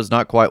weeping willow's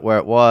not quite where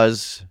it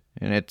was,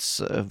 and its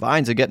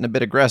vines are getting a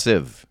bit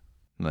aggressive.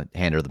 I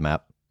hand her the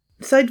map.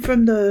 Aside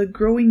from the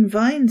growing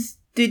vines,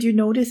 did you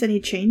notice any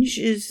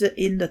changes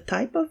in the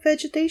type of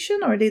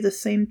vegetation? Are they the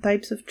same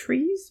types of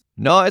trees?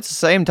 No, it's the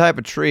same type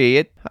of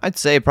tree. I'd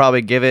say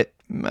probably give it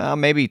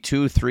maybe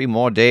 2-3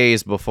 more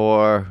days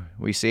before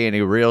we see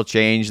any real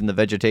change in the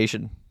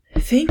vegetation.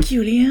 Thank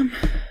you, Liam.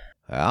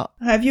 Yeah.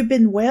 Have you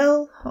been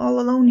well all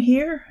alone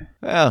here?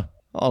 Well,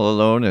 all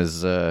alone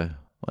as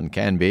one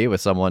can be,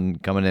 with someone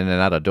coming in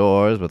and out of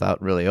doors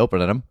without really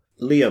opening them.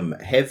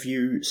 Liam, have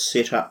you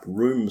set up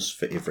rooms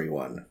for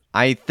everyone?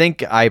 I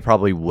think I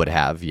probably would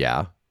have,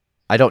 yeah.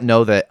 I don't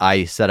know that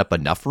I set up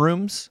enough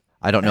rooms.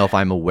 I don't know if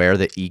I'm aware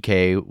that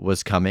EK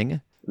was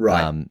coming.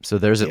 Right. So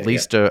there's at Yeah,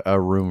 least a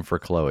room for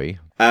Chloe.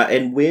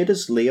 And where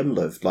does Liam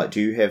live? Like,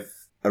 do you have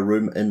a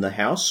room in the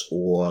house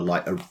or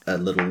like a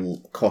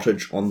little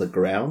cottage on the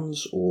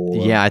grounds? Or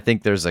Yeah, I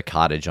think there's a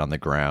cottage on the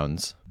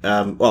grounds.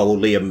 well,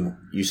 Liam,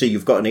 you see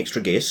you've got an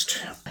extra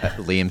guest.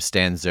 Liam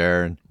stands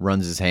there and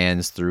runs his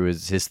hands through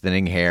his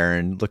thinning hair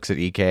and looks at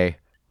EK.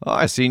 Oh,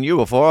 I've seen you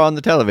before on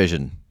the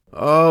television.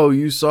 Oh,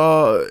 you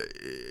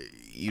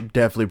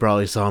definitely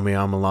probably saw me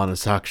on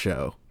Milana's talk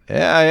show.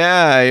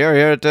 Yeah, you're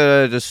here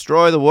to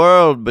destroy the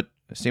world, but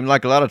it seemed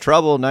like a lot of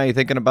trouble. Now you're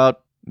thinking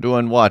about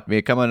doing what?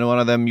 Becoming one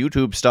of them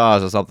YouTube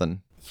stars or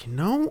something? You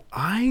know,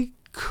 I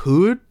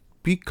could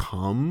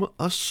become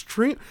a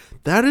stream.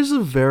 That is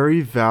a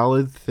very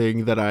valid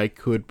thing that I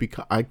could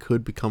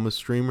become a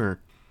streamer.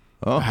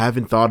 Oh. I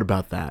haven't thought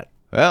about that.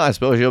 Well, I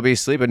suppose you'll be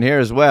sleeping here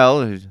as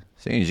well.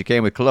 Seeing as you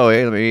came with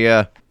Chloe, let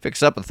me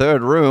fix up a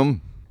third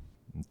room.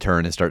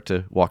 Turn and start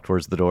to walk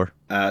towards the door.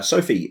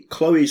 Sophie,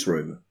 Chloe's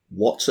room.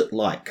 What's it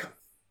like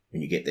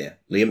when you get there?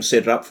 Liam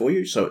set it up for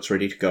you, so it's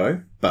ready to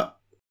go. But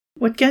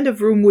What kind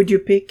of room would you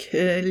pick,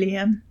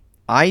 Liam?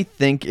 I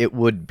think it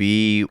would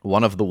be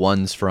one of the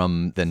ones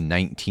from the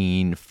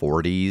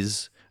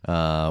 1940s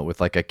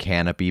with like a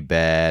canopy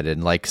bed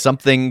and like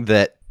something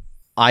that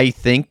I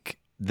think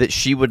that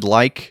she would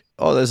like.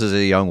 Oh, this is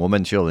a young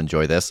woman. She'll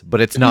enjoy this.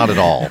 But it's not at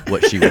all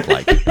what she would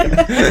like.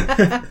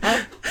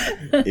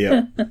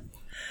 yeah.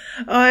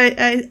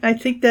 I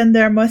think then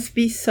there must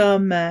be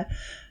some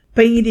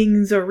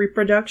paintings or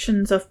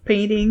reproductions of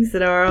paintings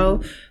that are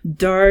all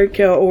dark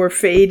or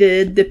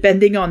faded,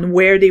 depending on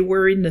where they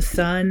were in the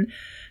sun,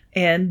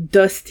 and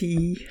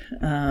dusty,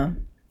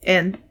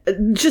 and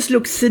just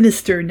look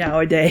sinister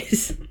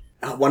nowadays.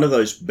 One of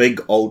those big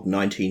old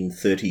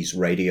 1930s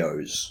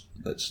radios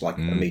that's like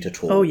a meter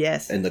tall. Oh,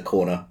 yes. In the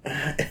corner.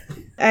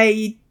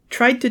 I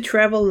tried to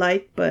travel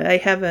light, but I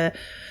have a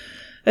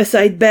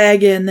side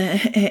bag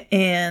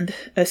and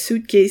a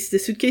suitcase. The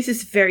suitcase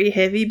is very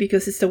heavy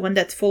because it's the one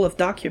that's full of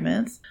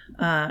documents,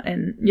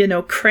 and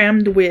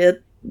crammed with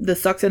the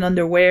socks and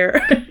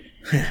underwear.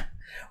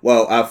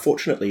 Well,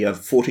 fortunately, a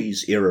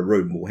 40s era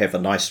room will have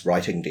a nice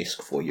writing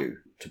desk for you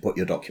to put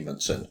your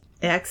documents in.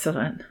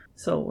 Excellent.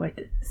 So I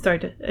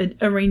started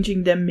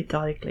arranging them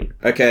methodically.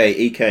 Okay,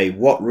 EK,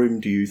 what room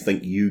do you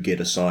think you get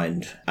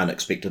assigned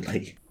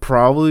unexpectedly?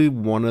 Probably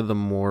one of the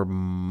more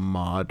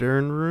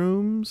modern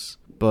rooms,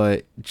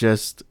 but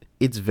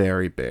it's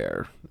very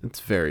bare.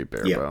 It's very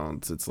bare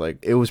bones. It's like,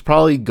 it was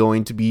probably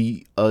going to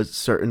be a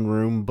certain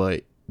room,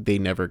 but they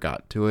never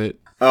got to it.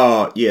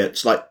 Oh, yeah,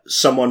 it's like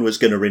someone was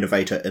going to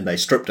renovate it and they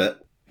stripped it,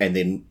 and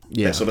then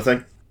that sort of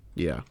thing.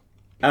 Yeah.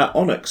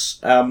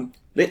 Onyx,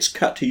 let's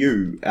cut to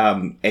you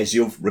as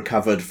you've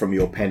recovered from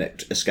your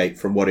panicked escape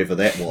from whatever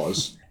that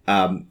was,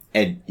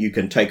 and you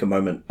can take a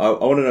moment. I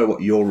want to know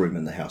what your room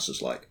in the house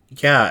is like.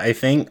 Yeah, I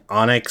think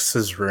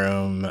Onyx's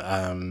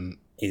room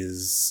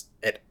is...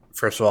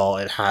 First of all,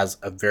 it has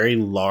a very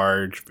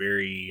large,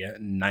 very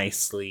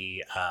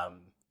nicely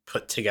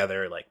put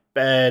together like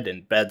bed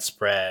and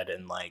bedspread,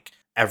 and like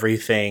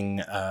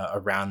everything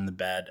around the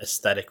bed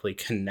aesthetically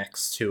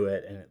connects to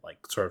it, and it like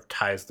sort of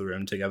ties the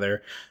room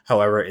together.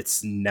 However,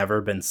 it's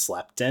never been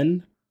slept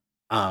in.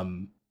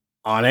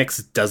 Onyx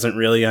doesn't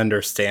really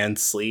understand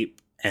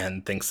sleep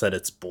and thinks that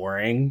it's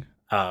boring.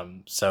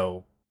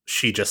 So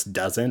she just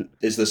doesn't.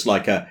 Is this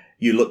like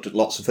you looked at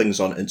lots of things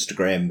on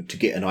Instagram to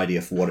get an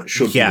idea for what it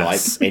should be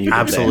like, and you did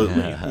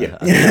absolutely.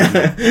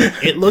 that?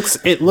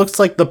 It looks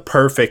like the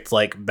perfect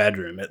like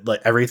bedroom. It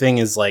like everything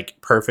is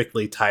like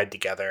perfectly tied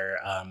together.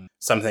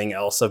 Something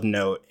else of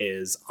note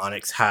is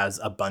Onyx has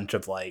a bunch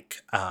of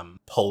like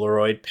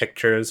Polaroid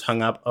pictures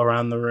hung up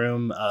around the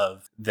room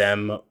of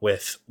them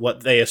with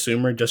what they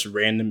assume are just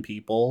random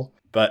people,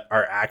 but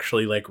are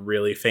actually like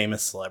really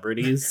famous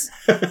celebrities.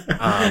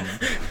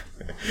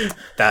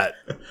 That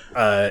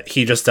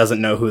he just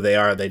doesn't know who they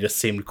are. They just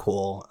seemed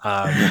cool.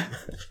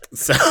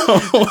 So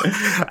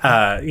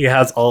he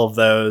has all of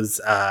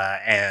those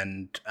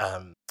and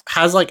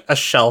has like a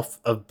shelf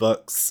of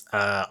books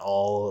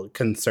all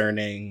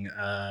concerning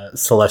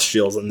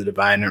celestials and the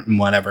divine and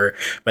whatever,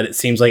 but it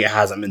seems like it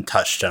hasn't been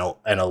touched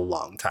in a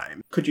long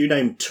time. Could you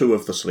name two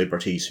of the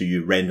celebrities who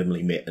you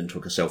randomly met and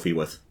took a selfie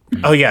with?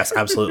 Oh yes,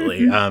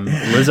 absolutely.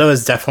 Lizzo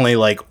is definitely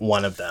like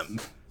one of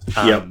them.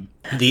 Yep.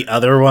 The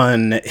other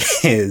one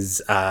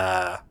is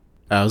I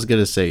was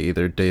gonna say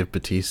either Dave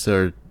Bautista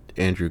or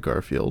Andrew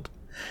Garfield.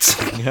 It's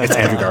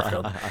Andrew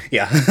Garfield.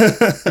 Yeah.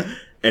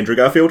 Andrew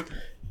Garfield?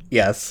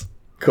 Yes.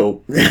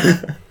 Cool.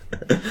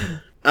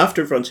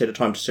 After everyone's had a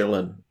time to settle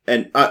in,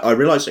 and I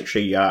realise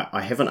actually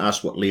I haven't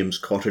asked what Liam's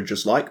cottage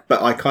is like,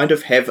 but I kind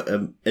of have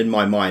in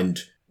my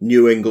mind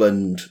New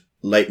England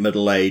late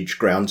middle age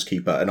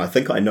groundskeeper, and I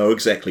think I know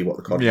exactly what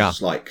the cottage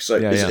is like. So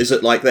is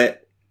it like that?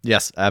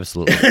 Yes,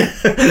 absolutely.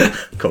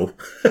 Cool.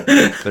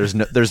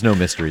 There's no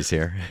mysteries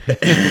here.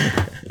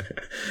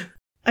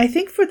 I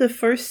think for the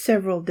first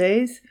several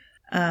days,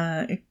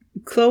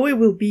 Chloe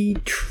will be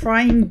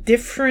trying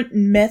different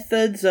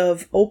methods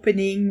of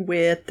opening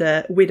with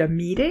a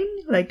meeting,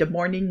 like the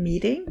morning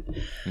meeting.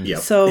 Yep.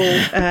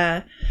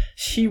 So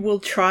she will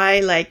try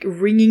like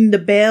ringing the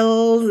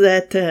bell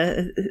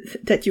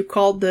that you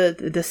called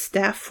the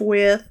staff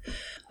with.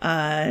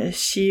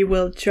 She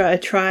will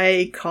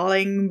try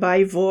calling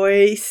by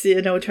voice,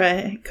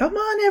 try, come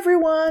on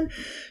everyone.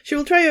 She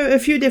will try a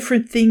few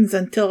different things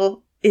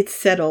until it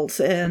settles,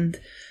 and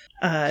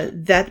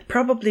that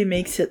probably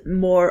makes it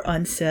more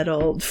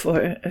unsettled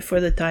for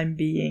the time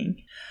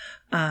being.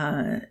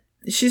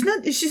 She's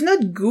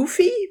not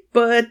goofy,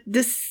 but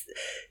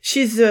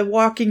she's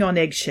walking on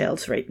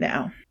eggshells right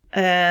now,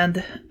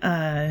 and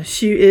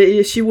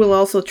she will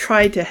also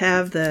try to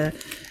have the,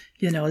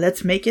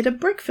 let's make it a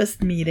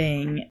breakfast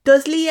meeting.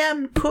 Does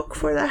Liam cook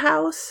for the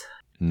house?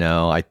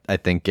 No, I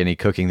think any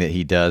cooking that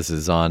he does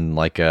is on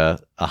like a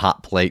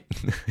hot plate.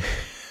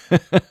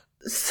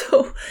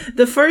 So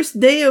the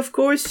first day, of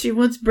course, she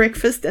wants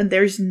breakfast and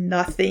there's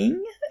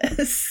nothing.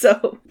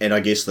 And I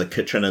guess the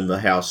kitchen in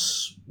the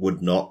house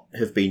would not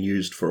have been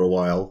used for a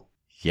while.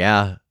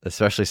 Yeah,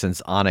 especially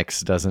since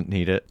Onyx doesn't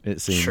need it, it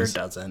seems. Sure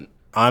doesn't.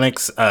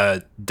 Onyx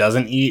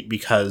doesn't eat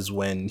because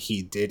when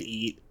he did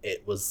eat,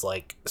 it was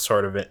like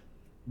sort of it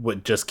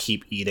would just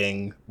keep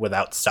eating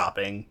without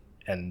stopping,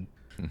 and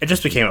it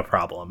just became a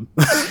problem.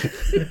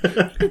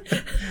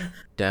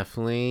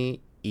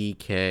 Definitely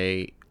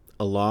EK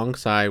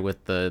alongside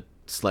with the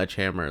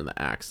sledgehammer and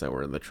the axe that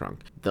were in the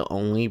trunk. The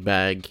only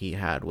bag he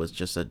had was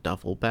just a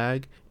duffel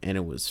bag, and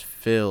it was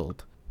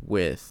filled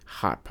with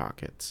Hot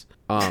Pockets.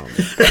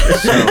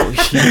 So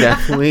he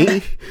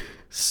definitely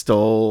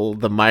stole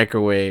the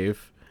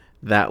microwave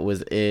that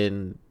was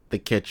in the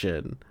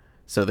kitchen.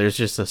 So there's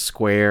just a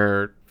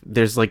square,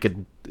 there's like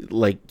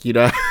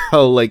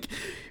how like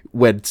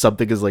when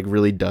something is like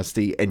really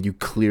dusty and you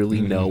clearly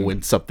know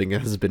when something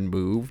has been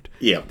moved.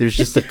 Yeah. There's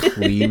just a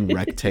clean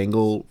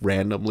rectangle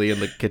randomly in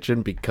the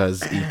kitchen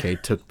because EK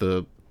took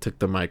the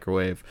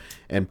microwave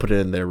and put it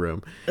in their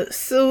room.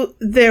 So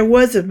there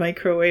was a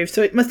microwave,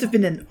 so it must have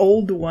been an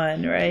old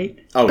one, right?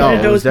 Oh, One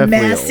of no, those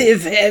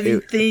massive, heavy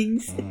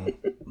things.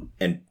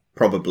 And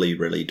probably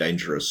really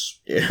dangerous.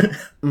 Yeah.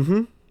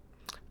 Mm-hmm.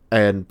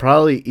 And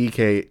probably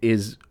EK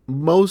is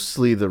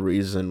mostly the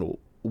reason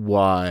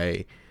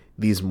why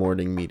these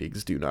morning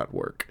meetings do not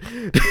work.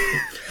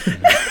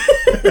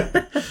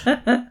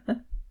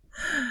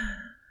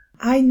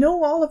 I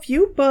know all of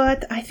you,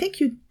 but I think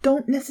you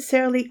don't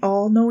necessarily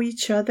all know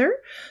each other.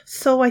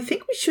 So I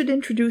think we should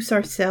introduce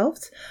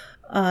ourselves.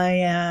 I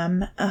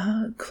am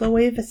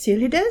Chloe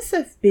Vasilides.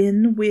 I've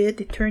been with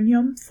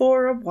Eternium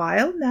for a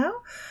while now.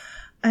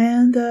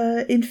 And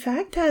in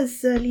fact,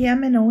 as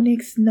Liam and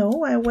Onyx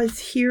know, I was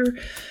here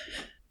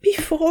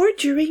before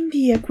during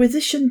the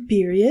acquisition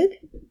period.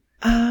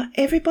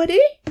 Everybody,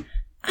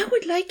 I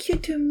would like you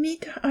to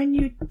meet our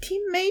new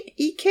teammate,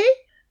 EK.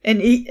 And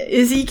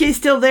is EK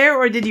still there,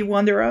 or did he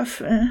wander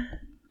off?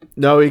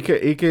 No,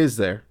 EK is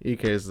there.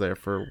 EK is there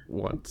for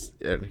once,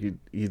 and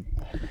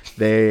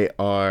they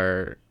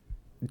are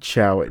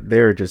chowing.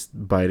 They're just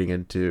biting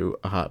into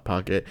a Hot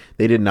Pocket.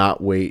 They did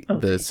not wait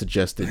the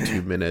suggested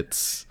 2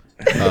 minutes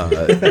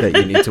that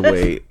you need to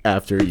wait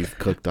after you've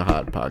cooked the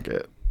Hot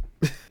Pocket.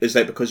 Is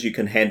that because you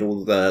can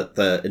handle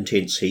the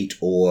intense heat,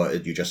 or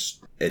it's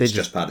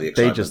just part of the excitement?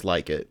 They just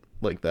like it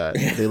like that.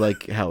 They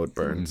like how it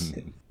burns.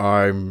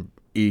 I'm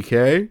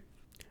EK,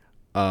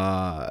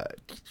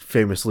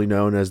 famously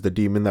known as the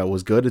demon that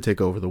was good to take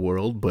over the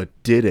world but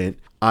didn't.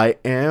 I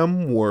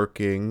am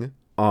working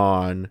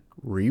on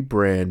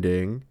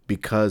rebranding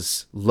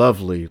because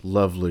lovely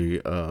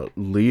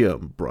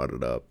Liam brought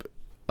it up.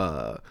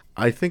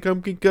 I think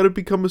I'm gonna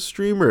become a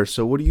streamer.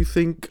 So what do you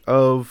think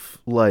of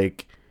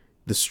like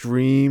the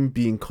stream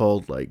being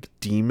called like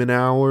Demon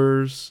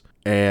Hours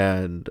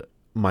and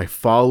my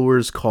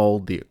followers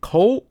called The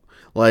Occult?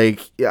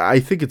 Like, yeah, I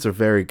think it's a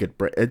very good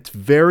brand. It's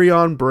very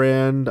on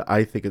brand.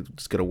 I think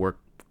it's going to work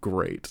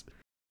great.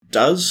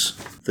 Does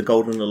the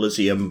Golden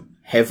Elysium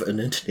have an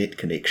internet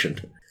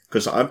connection?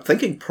 Because I'm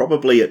thinking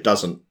probably it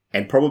doesn't.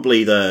 And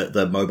probably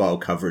the mobile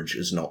coverage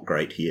is not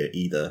great here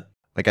either.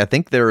 Like, I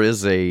think there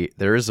is a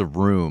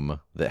room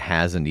that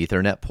has an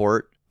Ethernet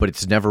port, but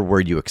it's never where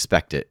you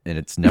expect it, and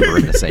it's never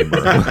in the same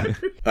room.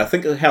 I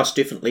think the house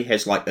definitely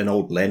has like an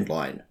old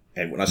landline.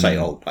 And when I say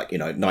old, like,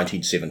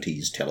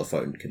 1970s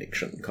telephone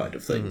connection kind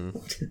of thing.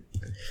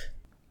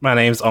 My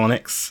name's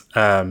Onyx.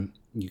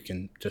 You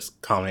can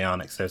just call me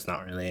Onyx. There's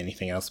not really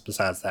anything else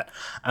besides that.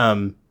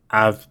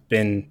 I've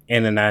been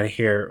in and out of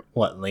here,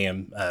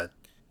 Liam?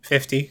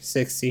 50,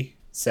 60,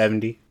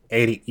 70,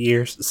 80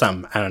 years?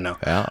 Something. I don't know.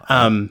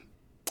 Yeah.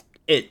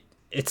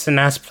 It's a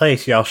nice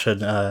place. Y'all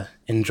should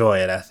enjoy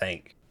it, I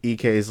think.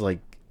 EK's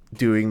like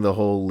doing the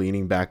whole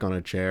leaning back on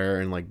a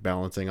chair and like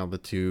balancing on the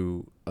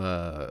two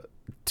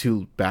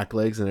back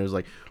legs, and it was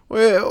like,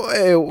 wait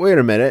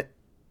a minute,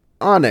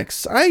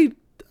 Onyx, I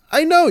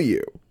know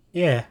you.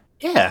 Yeah,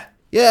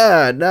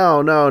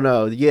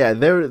 no, yeah,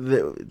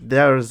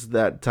 there was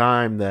that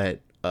time that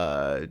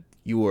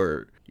you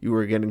were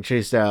getting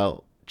chased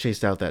out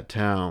that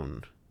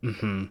town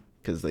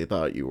because they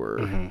thought you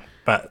were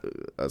But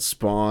a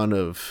spawn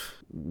of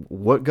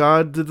what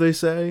god did they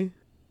say?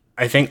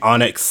 I think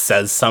Onyx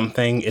says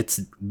something.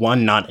 It's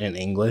one, not in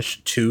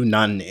English, two,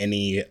 not in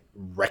any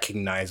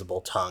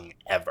recognizable tongue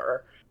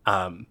ever.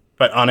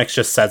 But Onyx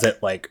just says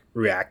it like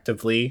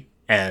reactively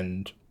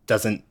and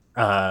doesn't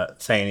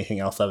say anything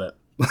else of it.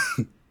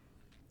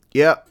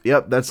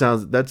 Yep. That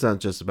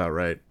sounds just about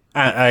right.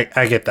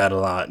 I get that a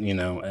lot,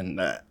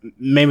 and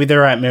maybe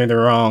they're right, maybe they're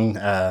wrong.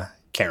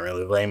 Can't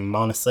really blame them,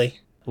 honestly.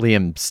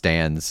 Liam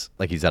stands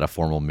like he's at a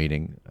formal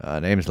meeting.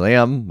 Name's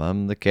Liam.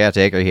 I'm the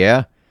caretaker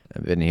here.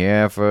 I've been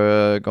here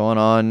for going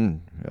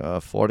on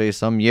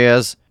 40-some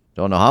years.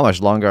 Don't know how much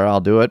longer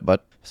I'll do it,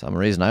 but for some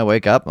reason I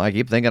wake up and I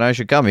keep thinking I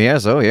should come here,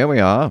 so here we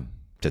are.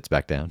 Sits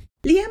back down.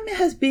 Liam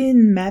has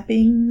been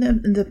mapping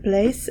the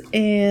place,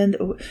 and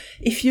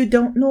if you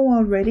don't know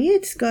already,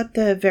 it's got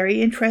a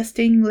very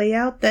interesting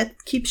layout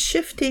that keeps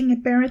shifting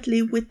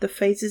apparently with the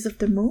phases of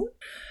the moon.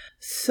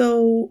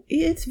 So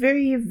it's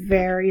very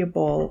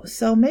variable.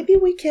 So maybe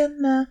we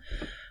can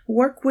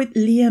work with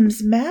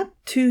Liam's map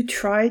to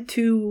try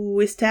to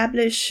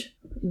establish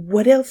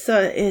what else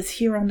is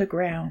here on the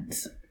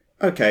grounds.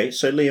 Okay,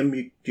 so Liam,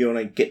 do you want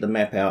to get the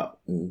map out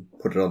and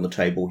put it on the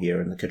table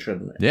here in the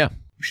kitchen? Yeah.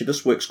 Actually,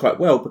 this works quite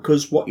well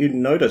because what you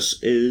notice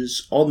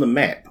is on the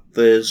map,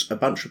 there's a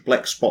bunch of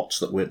black spots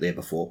that weren't there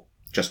before,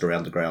 just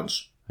around the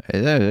grounds.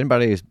 Has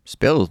anybody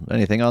spilled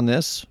anything on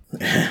this?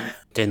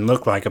 Didn't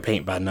look like a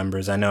paint by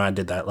numbers. I know I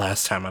did that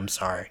last time. I'm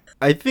sorry.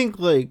 I think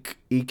like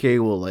EK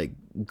will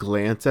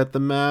glance at the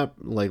map,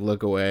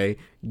 look away,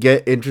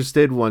 get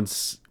interested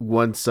once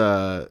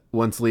it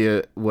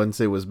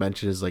was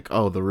mentioned is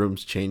oh, the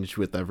room's changed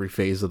with every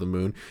phase of the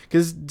moon,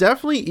 because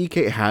definitely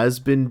EK has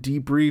been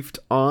debriefed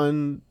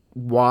on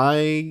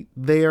why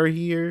they are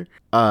here,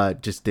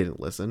 just didn't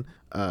listen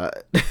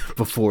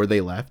before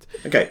they left.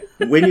 Okay,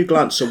 when you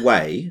glance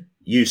away,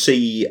 you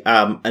see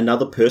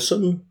another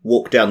person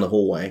walk down the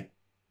hallway,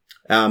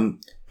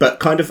 but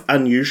kind of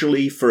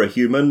unusually for a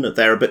human,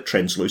 they're a bit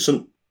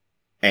translucent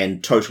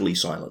and totally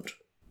silent.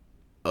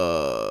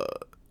 You're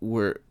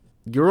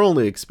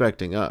only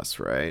expecting us,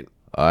 right?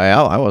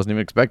 I wasn't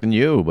even expecting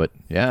you, but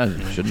yeah,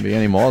 it shouldn't be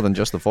any more than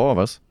just the four of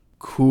us.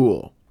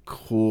 Cool.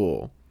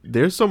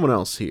 There's someone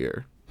else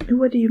here.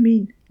 What do you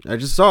mean? I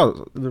just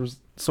saw there was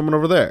someone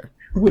over there.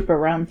 Whip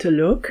around to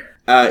look?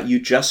 You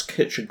just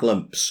catch a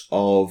glimpse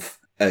of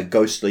a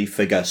ghostly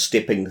figure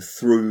stepping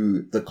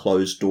through the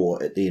closed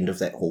door at the end of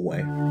that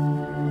hallway.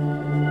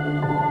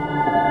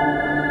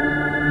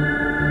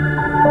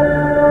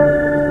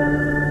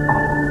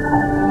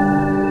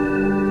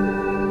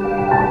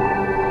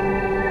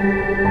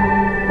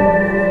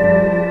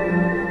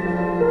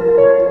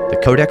 The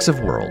Codex of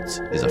Worlds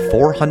is a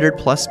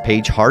 400-plus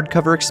page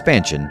hardcover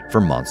expansion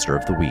for Monster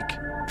of the Week,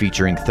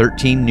 featuring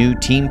 13 new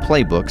team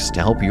playbooks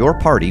to help your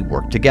party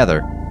work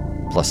together,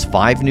 plus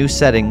 5 new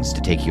settings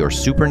to take your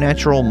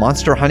supernatural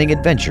monster hunting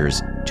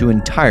adventures to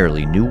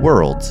entirely new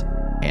worlds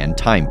and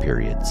time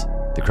periods.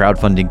 The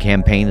crowdfunding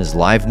campaign is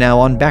live now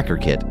on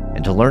BackerKit,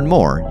 and to learn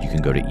more, you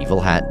can go to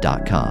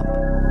evilhat.com.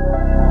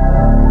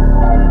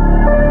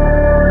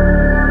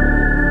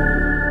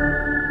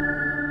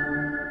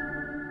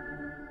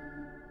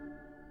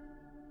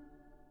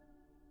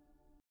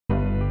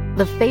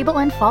 The Fable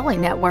and Folly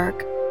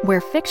Network, where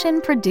fiction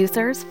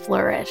producers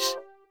flourish.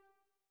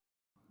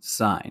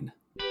 Sine.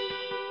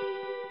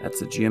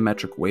 That's a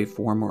geometric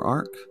waveform or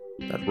arc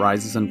that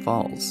rises and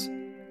falls.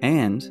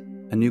 And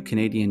a new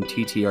Canadian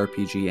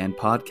TTRPG and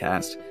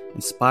podcast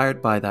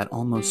inspired by that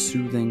almost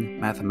soothing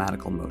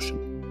mathematical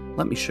motion.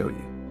 Let me show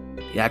you.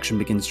 The action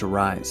begins to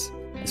rise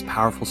as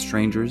powerful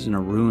strangers in a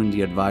ruined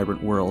yet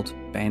vibrant world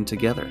band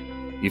together.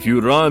 If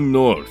you run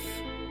north,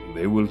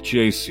 they will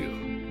chase you.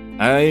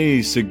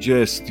 I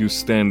suggest you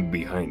stand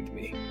behind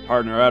me.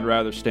 Partner, I'd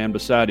rather stand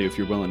beside you if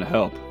you're willing to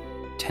help.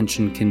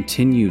 Tension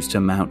continues to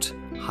mount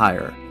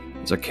higher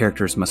as our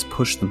characters must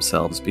push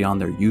themselves beyond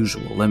their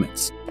usual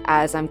limits.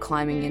 As I'm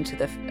climbing into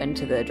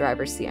the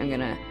driver's seat, I'm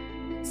gonna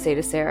say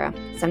to Sarah,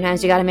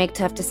 sometimes you gotta make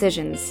tough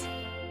decisions.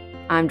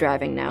 I'm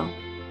driving now.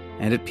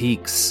 And it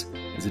peaks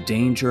as the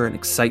danger and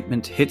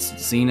excitement hits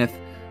its zenith,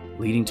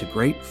 leading to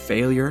great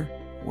failure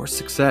or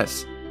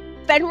success.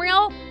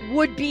 Fenrir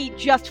would be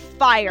just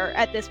fire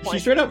at this point. She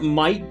straight up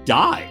might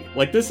die.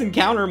 This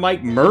encounter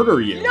might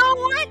murder you. You know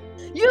what?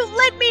 You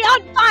lit me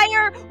on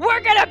fire! We're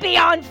gonna be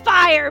on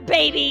fire,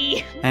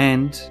 baby!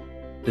 And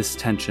this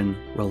tension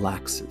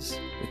relaxes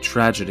with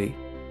tragedy,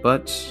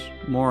 but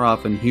more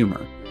often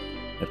humor,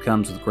 that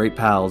comes with great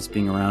pals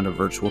being around a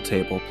virtual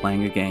table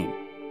playing a game.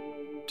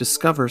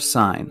 Discover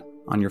Sine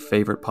on your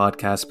favorite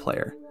podcast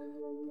player.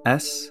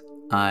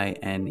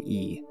 SINE.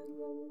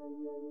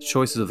 The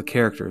choices of the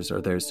characters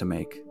are theirs to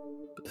make,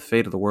 but the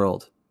fate of the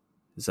world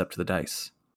is up to the dice.